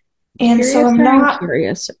 And so I'm Curiouser and not,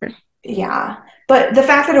 curiouser. yeah. But the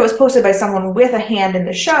fact that it was posted by someone with a hand in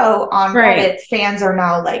the show on Right. Reddit, fans are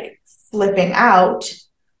now like flipping out.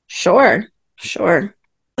 Sure. Sure.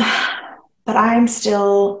 But I'm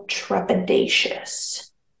still trepidatious.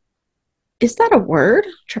 Is that a word?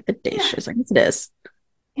 Yeah, Trepidatious. I guess it is.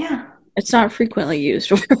 yeah. It's not frequently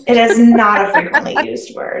used. It is not a frequently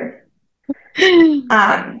used word.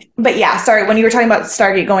 But yeah, sorry, when you were talking about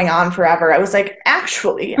Stargate going on forever, I was like,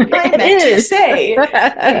 actually, I It meant to is. say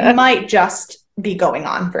it might just be going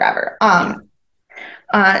on forever. Yeah.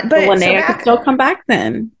 But But so Linnea could still back, come back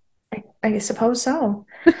then. I suppose so.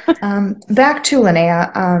 Back to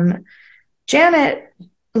Linnea. Janet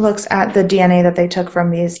looks at the DNA that they took from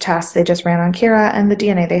these tests they just ran on Kira and the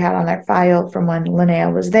DNA they had on their file from when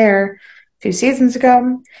Linnea was there a few seasons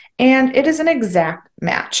ago, and it is an exact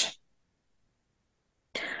match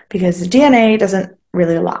because the DNA doesn't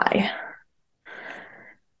really lie.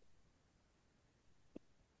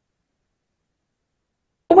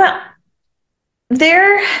 Well,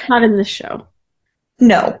 there, Not in this show.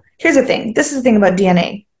 no. Here's the thing. This is the thing about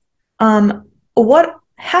DNA. What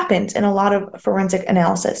happens in a lot of forensic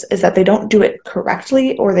analysis is that they don't do it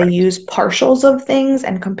correctly or they Right. use partials of things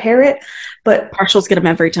and compare it. But Partials get them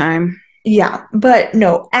every time. yeah, but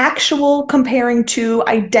no, actual comparing two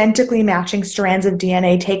identically matching strands of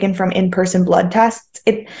DNA taken from in-person blood tests,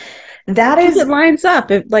 that Because it is lines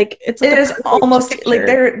up. It's like it a is perfect almost like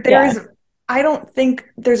picture. there Yeah. is I don't think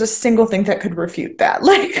there's a single thing that could refute that.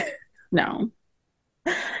 Like No.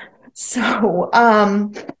 So,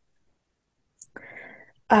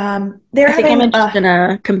 they're I think having I'm just a in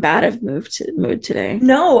a combative mood today.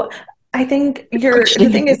 no. I think you're the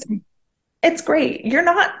Questioning thing is, everything. it's great. You're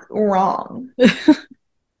not wrong,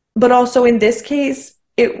 but also in this case,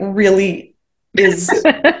 it really is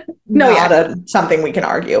No, yeah, not a something we can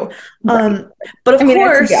argue. right. But of I mean, I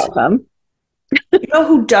see the course, outcome. you know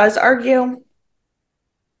who does argue?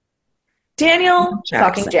 Daniel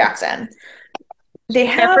fucking Jackson. Jackson. They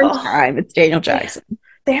have Every a time it's Daniel they, Jackson.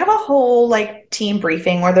 they have a whole like team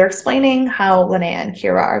briefing where they're explaining how Linnea and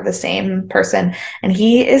Kira are the same person, and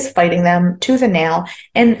he is fighting them tooth and nail.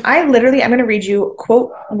 And I'm going to read you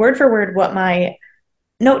quote word for word what my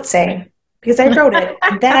notes say because I wrote it.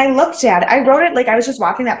 And then I looked at it. I wrote it like I was just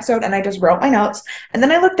watching the episode and I just wrote my notes. And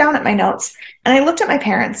then I looked down at my notes and I looked at my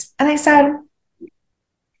parents and I said,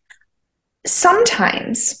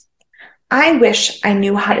 sometimes I wish I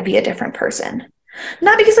knew how to be a different person.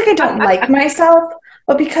 Not because like I don't like myself,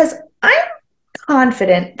 but because I'm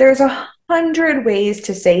confident there's 100 ways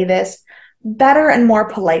to say this better and more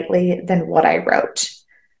politely than what I wrote.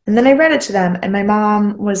 And then I read it to them, and my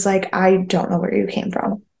mom was like, I don't know where you came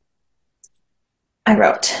from. I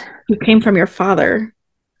wrote, You came from your father.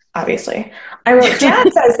 obviously. I wrote,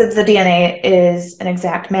 Janet says that the DNA is an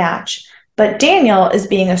exact match, but Daniel is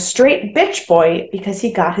being a straight bitch boy because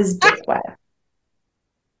he got his dick wet.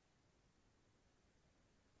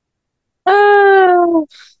 Oh,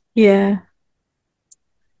 yeah.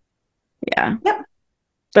 Yeah. Yep.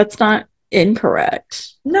 That's not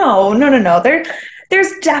incorrect. No, no, no, no. There's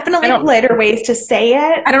I definitely don't politer ways to say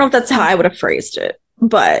it. I don't know if that's how I would have phrased it,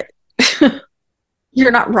 but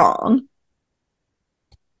you're not wrong.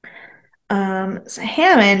 So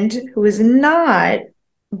Hammond, who is not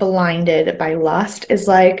blinded by lust, is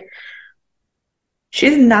like,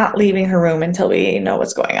 she's not leaving her room until we know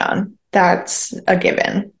what's going on. That's a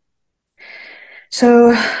given.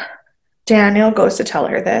 So Daniel goes to tell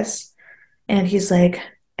her this, and he's like,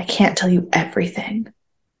 I can't tell you everything,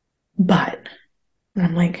 but and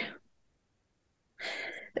I'm like,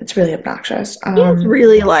 it's really obnoxious. He's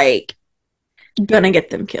really like gonna get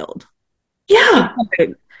them killed. He's Yeah,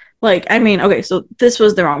 like, I mean, okay, so this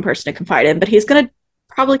was the wrong person to confide in, but he's gonna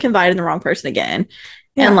probably confide in the wrong person again.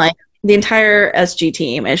 And yeah. like the entire SG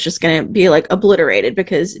team is just gonna be like obliterated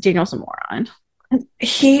because Daniel's a moron,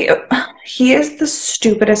 He he is the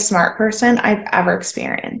stupidest smart person I've ever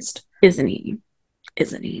experienced. isn't he?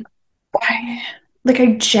 Isn't he? I,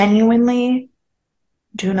 I genuinely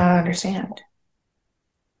do not understand.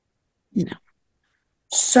 No.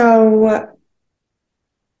 So,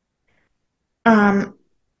 um,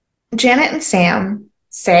 Janet and Sam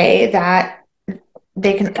say that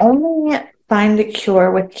they can only find a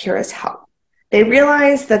cure with Kira's help. They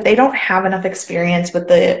realize that they don't have enough experience with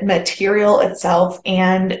the material itself,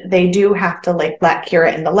 and they do have to like let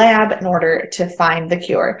Kira in the lab in order to find the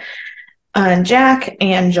cure. Jack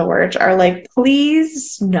and George are like,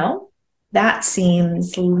 please, no, that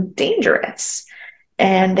seems dangerous.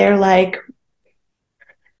 And they're like,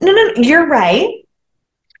 no, no, you're right.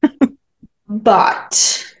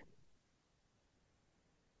 But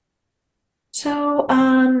so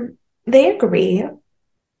they agree.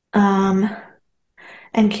 Um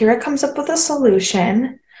and Kira comes up with a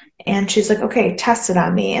solution and she's like, okay, test it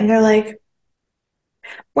on me. And they're like,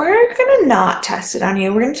 we're gonna not test it on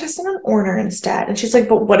you. We're gonna test it on Order instead. And she's like,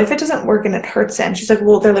 but what if it doesn't work and it hurts it? And she's like,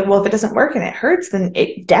 well, they're like, well, if it doesn't work and it hurts, then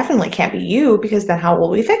it definitely can't be you because then how will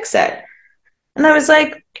we fix it? And I was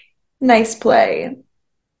like, nice play.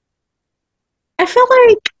 I feel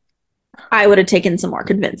like I would have taken some more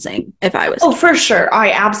convincing if I was. Oh, for sure.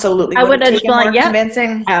 I absolutely I would would have have just taken been like, more yep,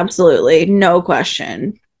 convincing. absolutely, no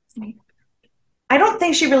question. I don't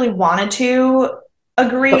think she really wanted to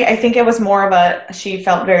agree. But, I think it was more of a, she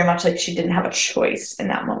felt very much like she didn't have a choice in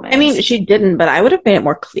that I moment. mean, she didn't, but I would have made it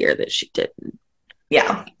more clear that she didn't.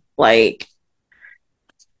 Yeah. Like,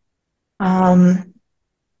 Um,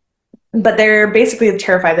 but they're basically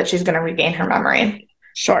terrified that she's going to regain her memory.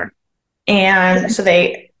 sure. And so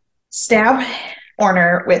they stab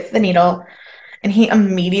Orner with the needle, and he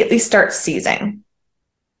immediately starts seizing,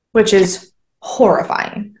 which is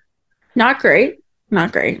horrifying. Not great.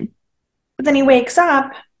 Not great. But then he wakes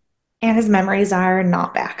up, and his memories are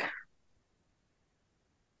not back.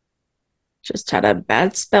 Just had a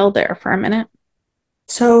bad spell there for a minute.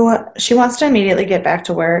 So she wants to immediately get back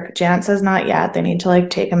to work. Janet says not yet. They need to like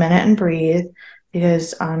take a minute and breathe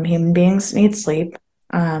because human beings need sleep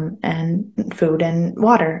and food and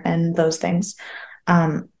water and those things.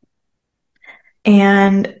 Um,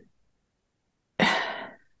 and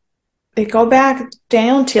they go back.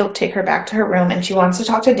 Daniel and Teal take her back to her room, and she wants to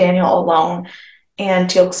talk to Daniel alone. And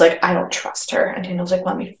Teal's like, I don't trust her. And Daniel's like,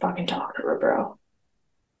 let me fucking talk to her, bro.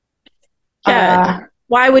 Yeah. Uh,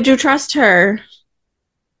 Why would you trust her?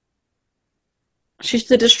 She's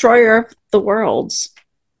the destroyer of the worlds.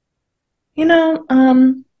 you know,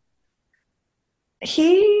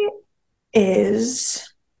 he is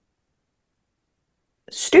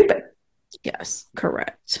stupid. Yes,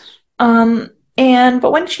 correct. Um,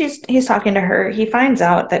 but when he's talking to her, he finds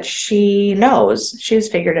out that she knows, she's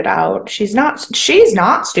figured it out. She's not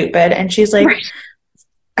stupid, and she's like, Right.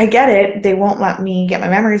 I get it. They won't let me get my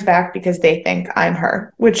memories back because they think I'm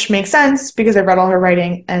her, which makes sense because I read all her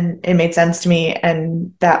writing and it made sense to me,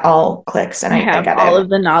 and that all clicks, and I I have get all it. of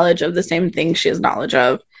the knowledge of the same thing she has knowledge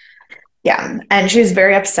of. Yeah. And she's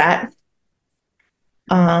very upset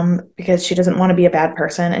because she doesn't want to be a bad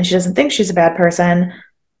person and she doesn't think she's a bad person,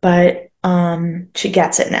 but she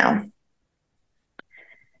gets it now.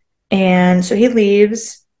 And so he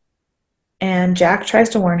leaves, and Jack tries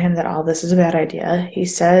to warn him that all this is a bad idea. He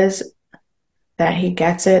says that he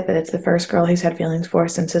gets it, that it's the first girl he's had feelings for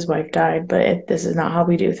since his wife died, but this is not how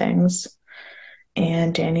we do things.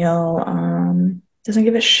 And Daniel doesn't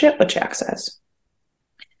give a shit what Jack says.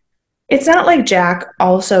 It's not like Jack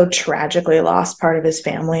also tragically lost part of his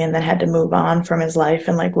family and then had to move on from his life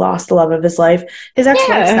and like lost the love of his life.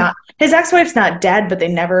 Yeah, His ex-wife's not dead, but they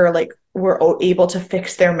never like were able to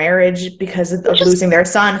fix their marriage because of which is losing their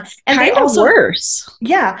son. And they kind of also, worse.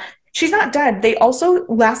 yeah, she's not dead. They also,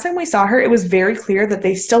 last time we saw her, it was very clear that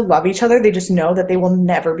they still love each other. They just know that they will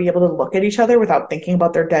never be able to look at each other without thinking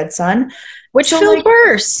about their dead son. Which So feels like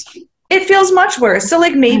worse. it feels much worse. So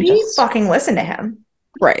like I maybe just fucking listen to him.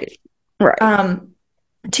 right. Right. Um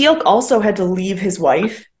Teal'c also had to leave his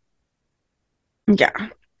wife. Yeah.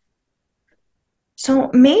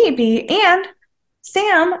 So maybe, and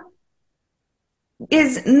Sam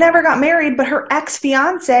is never got married, but her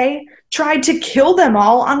ex-fiance tried to kill them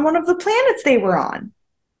all on one of the planets they were on,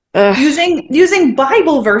 Ugh. using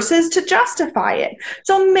Bible verses to justify it.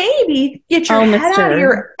 So maybe get your Oh, head out of Mister.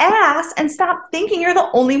 your ass and stop thinking you're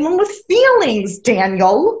the only one with feelings,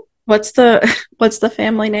 Daniel. What's the what's the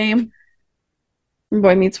family name?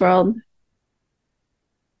 Boy Meets World.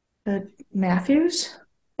 Matthews?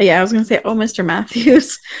 Yeah, I was gonna say, oh, Mr.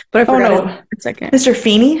 Matthews, but I Oh forgot his name no, for a second. Mr.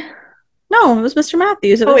 Feeney? No, it was Mr.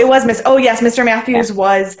 Matthews. It Oh, it was was Miss. Oh, yes, Mr. yeah, Matthews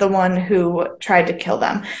was the one who tried to kill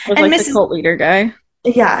them. was And like the Mrs. cult leader guy.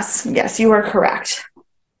 Yes, yes, you are correct.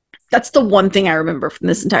 That's the one thing I remember from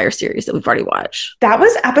this entire series that we've already watched. That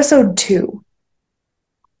was episode 2.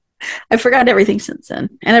 I forgot everything since then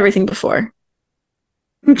and everything before.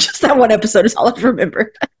 Just that one episode is all I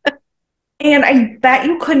remember. And I bet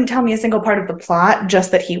you couldn't tell me a single part of the plot,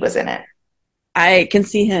 just that he was in it. I can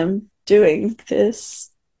see him doing this,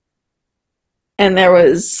 and there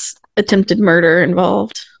was attempted murder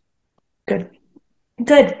involved. Good.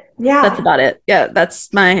 Good. That's Yeah. about it. Yeah,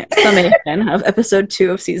 that's my summation of episode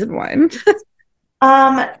 2 of season 1.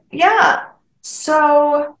 Yeah.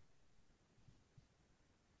 So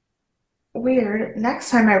weird. Next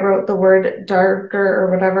time I wrote the word darker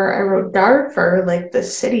or whatever, I wrote Darfur, like the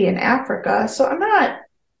city in Africa. So I'm not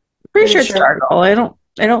Pretty really sure it's sure. Stargate.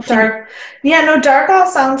 I don't think. Dark. Yeah, no, Dargal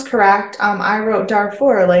sounds correct. I wrote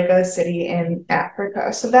Darfur, like a city in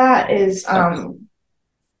Africa. So that is Okay.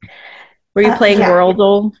 Were you playing yeah.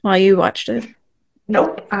 Worldle while you watched it?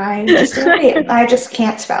 Nope. I just didn't read. I just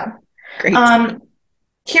can't spell. Great. Um,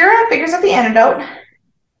 Kira figures out the antidote,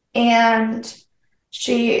 and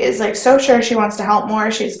she is like so sure she wants to help more.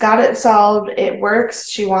 She's got it solved. It works.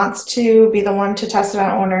 She wants to be the one to test it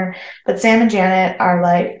on owner. But Sam and Janet are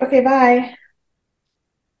like, okay, bye.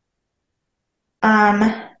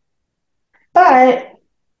 Um, but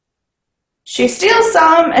she steals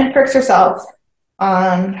some and pricks herself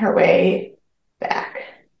on her way back.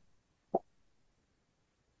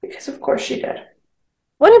 Because of course she did.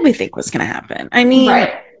 What did we think was going to happen? I mean,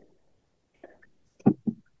 Right.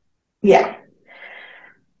 Yeah.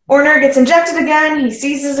 Orner gets injected again, he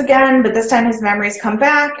seizes again, but this time his memories come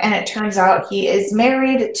back, and it turns out he is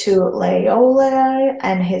married to Leola,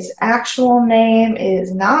 and his actual name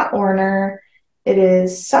is not Orner. It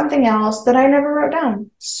is something else that I never wrote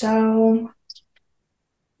down. So,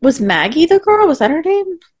 was Maggie the girl? Was that her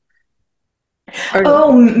name? Or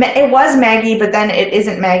oh, it was Maggie, but then it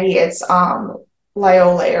isn't Maggie, it's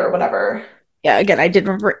Leola or whatever. yeah, again, I didn't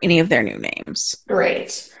remember any of their new names.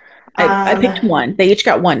 Great. I picked Um, one. They each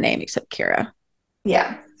got one name except Kira.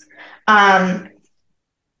 yeah. Um,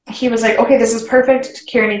 he was like, okay, this is perfect.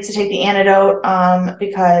 Kira needs to take the antidote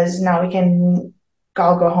because now we can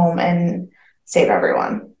all go home and save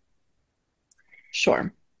everyone.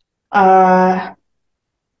 Sure. Uh,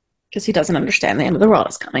 because he doesn't understand the end of the world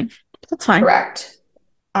is coming. That's fine. Correct.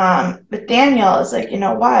 But Daniel is like, you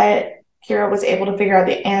know what? Kira was able to figure out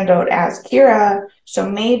the antidote as Kira, so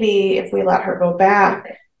maybe if we let her go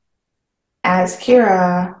back as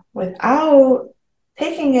Kira without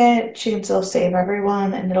taking it, she can still save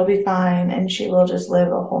everyone and it'll be fine. And she will just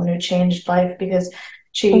live a whole new changed life because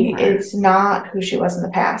she Or, is not who she was in the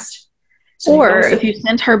past. So he or goes if to, you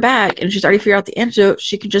send her back and she's already figured out the antidote,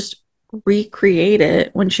 she could just recreate it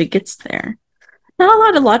when she gets there. Not a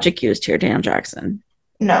lot of logic used here, Dan Jackson.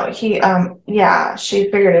 no, yeah, she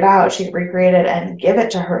figured it out. She recreated and give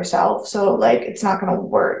it to herself. So, like, it's not going to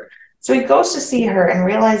work. So he goes to see her and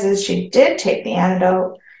realizes she did take the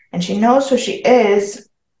antidote and she knows who she is.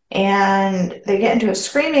 And they get into a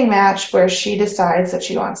screaming match where she decides that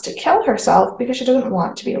she wants to kill herself because she doesn't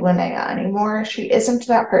want to be Linnea anymore. She isn't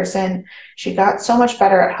that person. She got so much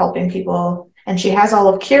better at helping people. And she has all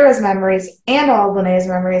of Kira's memories and all of Linnea's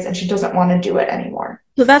memories, and she doesn't want to do it anymore.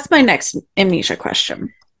 So that's my next amnesia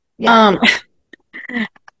question. Yeah. Um,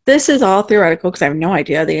 this is all theoretical because I have no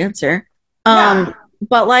idea the answer. Yeah.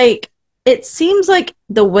 But like it seems like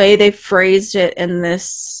the way they phrased it in this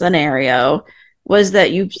scenario was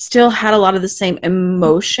that you still had a lot of the same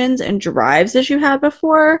emotions and drives as you had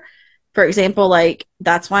before. For example, like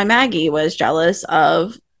that's why Maggie was jealous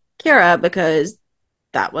of Kira because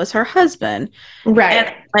that was her husband. And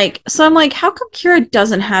Right. like so I'm like, how come Kira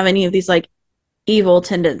doesn't have any of these like evil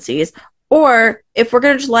tendencies? Or if we're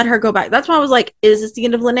gonna just let her go back, that's why I was like, is this the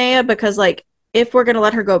end of Linnea? Because like if we're gonna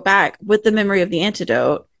let her go back with the memory of the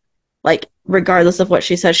antidote, like regardless of what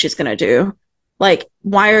she says she's gonna do, like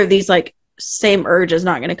why are these like same urges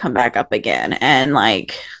not gonna come back up again and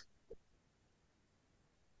like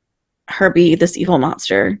her be this evil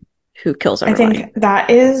monster who kills I everybody? think that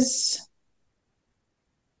is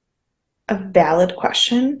a valid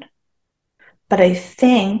question, but I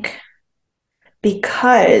think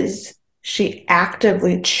because she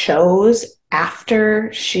actively chose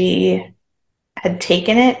after she had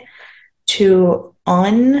taken it to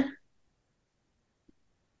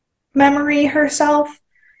unmemory herself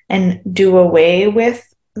and do away with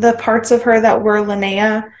the parts of her that were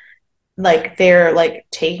Linnea, like they're like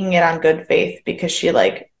taking it on good faith because she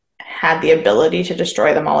like had the ability to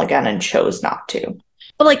destroy them all again and chose not to.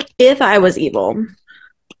 But like if I was evil,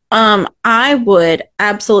 I would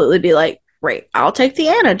absolutely be like, great, I'll take the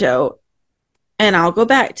antidote and I'll go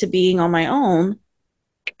back to being on my own.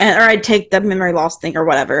 And, or I'd take the memory loss thing or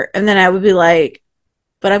whatever. And then I would be like,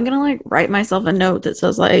 but I'm gonna like write myself a note that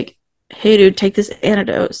says like, hey dude, take this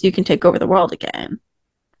antidote so you can take over the world again.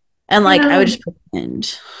 And You like I would know, just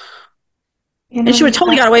pretend. you And she would know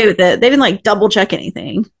totally got that. away with it. They didn't like double check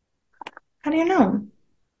anything. How do you know?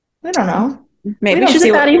 We don't know. We Maybe don't she's a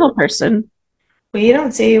see bad what evil person. we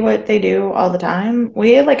don't see what they do all the time.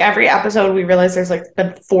 We like every episode we realize there's like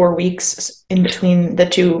been 4 weeks in between the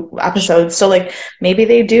two episodes. So like maybe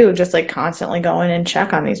they do just like constantly go in and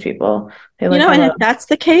check on these people. They You like know, have and a if that's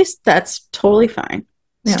the case, that's totally fine.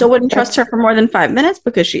 yeah, Still wouldn't trust that's her for more than 5 minutes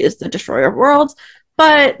because she is the destroyer of worlds.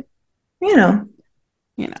 But, you know.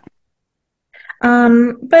 you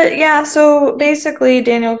know, But yeah, so basically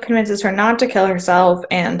Daniel convinces her not to kill herself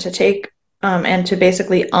and to take and to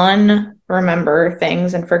basically unremember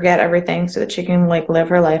things and forget everything so that she can like live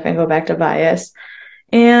her life and go back to Bias.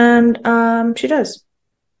 And she does.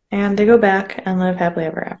 And they go back and live happily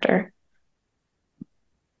ever after.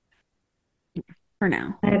 for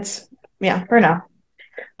now. It's yeah, for now.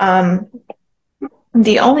 Um,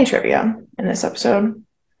 the only trivia in this episode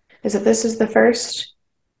is that this is the first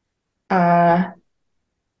uh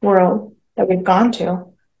world that we've gone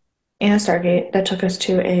to in a Stargate that took us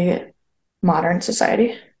to a modern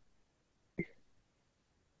society.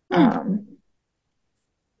 Hmm, Um,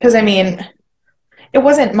 because I mean, it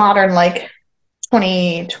wasn't modern like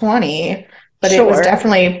 2020, but it was sure.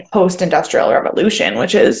 definitely post-industrial revolution,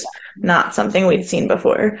 which is not something we'd seen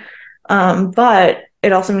before. But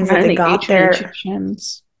it also means that Kind of they the got ancient there.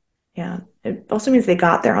 Egyptians. Yeah, it also means they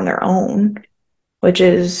got there on their own, which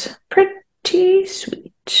is pretty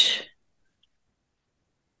sweet.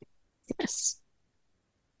 Yes.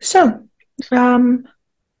 So, um,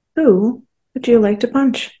 who would you like to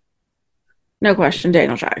punch? No question,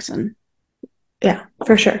 Daniel Jackson. Yeah,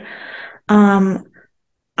 for sure. Um,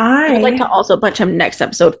 I would like to I also punch him next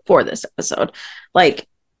episode for this episode. Like,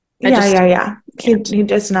 I Yeah, just yeah, yeah. He can't. he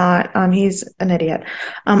does not. He's an idiot.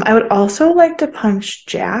 I would also like to punch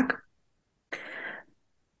Jack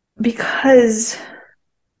because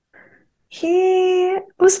he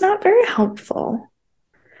was not very helpful.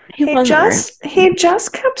 He wasn't very. He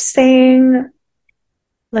just kept saying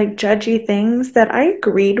like judgy things that I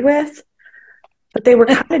agreed with, but they were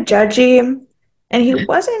kind of judgy, and he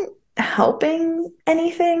wasn't helping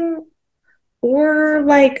anything or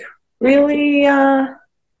like really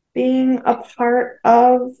being a part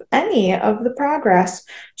of any of the progress.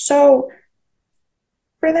 So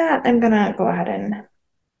for that, I'm gonna go ahead and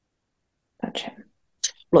touch him.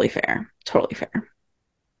 Really fair. Totally fair.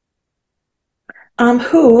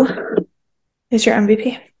 Who is your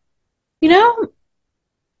MVP? You know,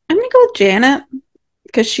 I'm gonna go with Janet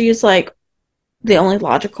because she's like the only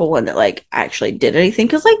logical one that like actually did anything.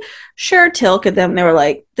 Because like, sure, Tilk and them they were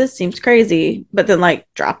like, this seems crazy, but then like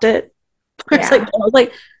dropped it. It's like Yeah. I was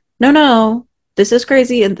like, no, no, this is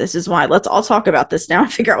crazy, and this is why. Let's all talk about this now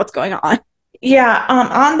and figure out what's going on. Yeah,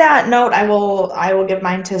 on that note, I will give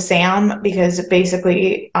mine to Sam because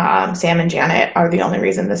basically Sam and Janet are the only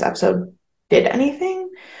reason this episode did anything.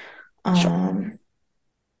 Sure. Um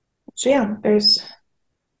so yeah, it was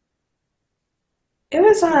it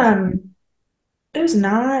was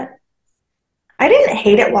not I didn't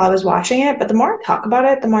hate it while I was watching it, but the more I talk about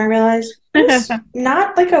it, the more I realize it was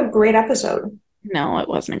not like a great episode. No, it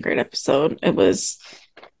wasn't a great episode. It was,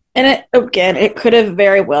 and it again, it could have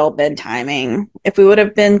very well been timing if we would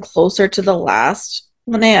have been closer to the last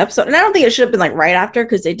Monet episode. And I don't think it should have been like right after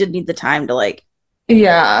because they did need the time to like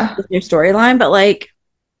Yeah. with their storyline, but like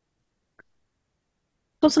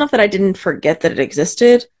close enough that I didn't forget that it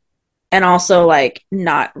existed, and also like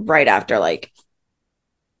not right after like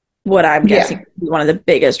what I'm guessing Yeah. one of the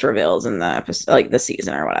biggest reveals in the episode, like the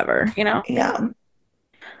season or whatever, you know. Yeah. So,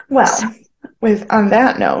 Well, with on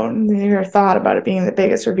that note, your thought about it being the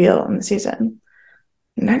biggest reveal in the season.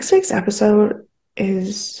 Next week's episode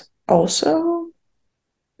is also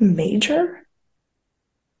major.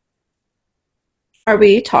 are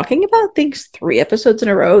we talking about things 3 episodes in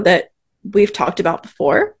a row that we've talked about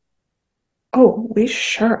before? Oh, we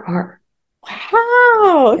sure are.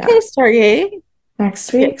 Wow. Okay, Yeah. Stargate.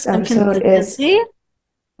 Next Getting week's some episode is consistency.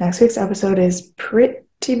 next week's episode is pretty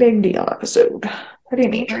big deal episode. Pretty All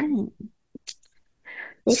major. right.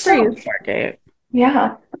 Good for you, So, Stargate.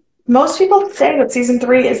 yeah. Most people say that season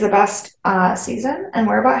three is the best season, and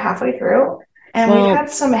we're about halfway through. And we've Well, had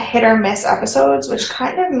some hit or miss episodes, which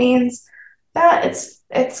kind of means that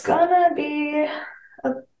it's gonna be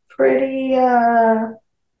a pretty I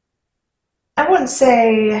wouldn't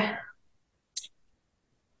say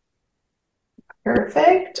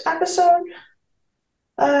perfect episode,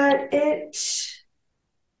 but it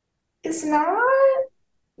is not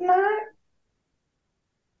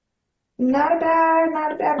not a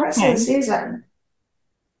bad rest of the okay. season.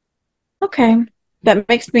 Okay. That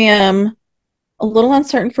makes me a little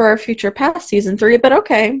uncertain for our future past season 3, but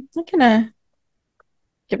okay. I can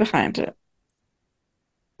get behind it.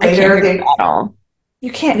 I can't Later, hear you at all.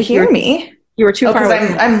 you I can't think hear me. you were too Oh, far because away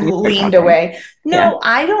from I'm me to start leaned talking. away. Yeah. No,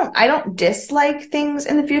 I don't dislike things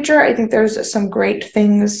in the future. I think there's some great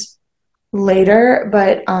things later,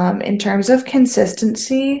 but in terms of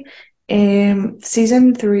consistency,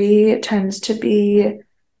 season three tends to be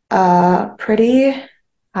pretty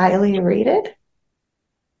highly rated.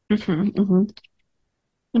 Hmm.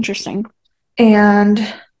 Interesting.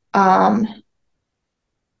 And um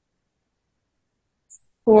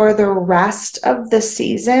for the rest of the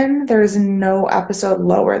season, there's no episode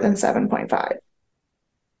lower than 7.5.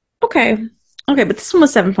 Okay. Okay, but this one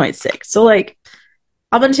was 7.6. So like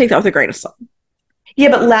I'm gonna take that with a grain of salt. Yeah,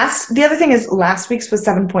 but the other thing is last week's was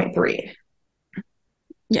 7.3,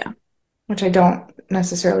 Yeah. which I don't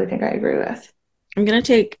necessarily think I agree with. I'm gonna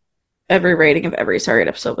take every rating of every Stargate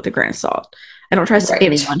episode with a grain of salt. I don't trust Right.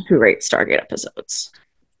 anyone who rates Stargate episodes.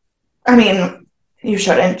 I mean, you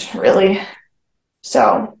shouldn't really.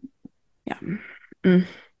 So, Yeah. Mm.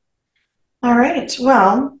 all right.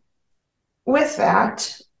 Well, with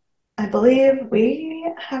that, I believe we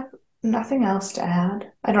have nothing else to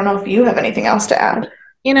add. I don't know if you have anything else to add.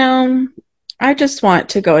 You know, I just want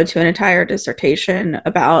to go into an entire dissertation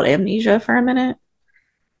about amnesia for a minute.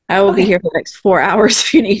 I will be Okay. here for the next 4 hours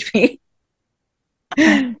if you need me.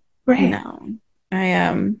 Okay. Great. No,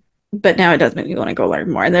 I but now it does make me want to go learn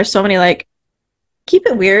more. And there's so many like Keep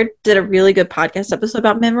It Weird did a really good podcast episode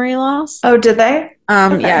about memory loss. Oh, did they? Yeah,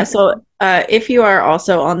 Okay. so if you are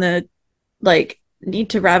also on the like need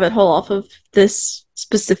to rabbit hole off of this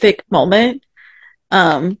specific moment,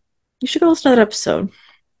 um, you should go listen to that episode.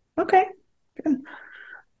 Okay. Good.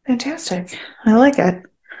 Fantastic. I like it.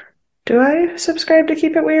 Do I subscribe to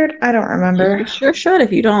Keep It Weird? I don't You remember. sure should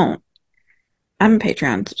if you don't. I'm a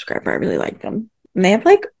Patreon subscriber. I really like them. And they have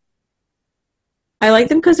like I like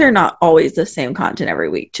them because they're not always the same content every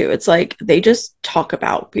week too. It's like they just talk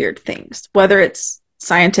about weird things, whether it's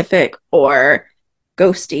scientific or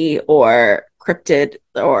ghosty or cryptid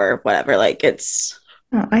or whatever. Like it's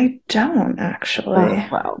Oh, I don't actually.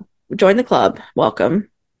 well, join the club. Welcome.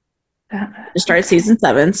 Just started Okay. season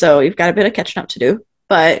 7, so you've got a bit of catching up to do.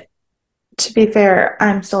 But To be fair,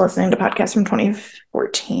 I'm still listening to podcasts from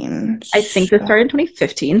 2014. I think this So, started in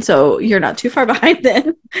 2015, so you're not too far behind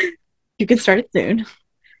then. You can start it soon.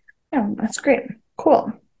 yeah, that's great.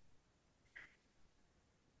 Cool.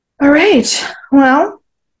 All right. Well,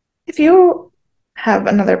 if you have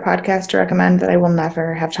another podcast to recommend that I will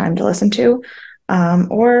never have time to listen to,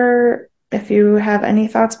 or if you have any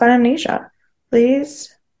thoughts about amnesia,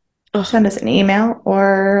 please Ugh. send us an email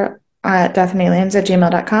or at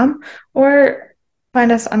deathandaliens@gmail.com or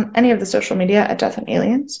find us on any of the social media at Death and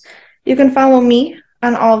Aliens. You can follow me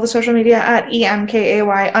on all of the social media at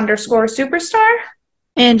EMKAY_superstar.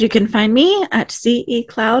 And you can find me at CE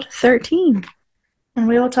Cloud 13. And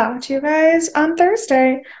we will talk to you guys on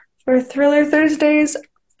Thursday for Thriller Thursday's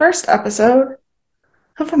first episode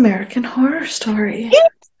of American Horror Story.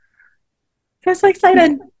 I'm so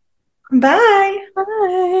excited. Bye.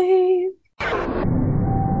 Bye.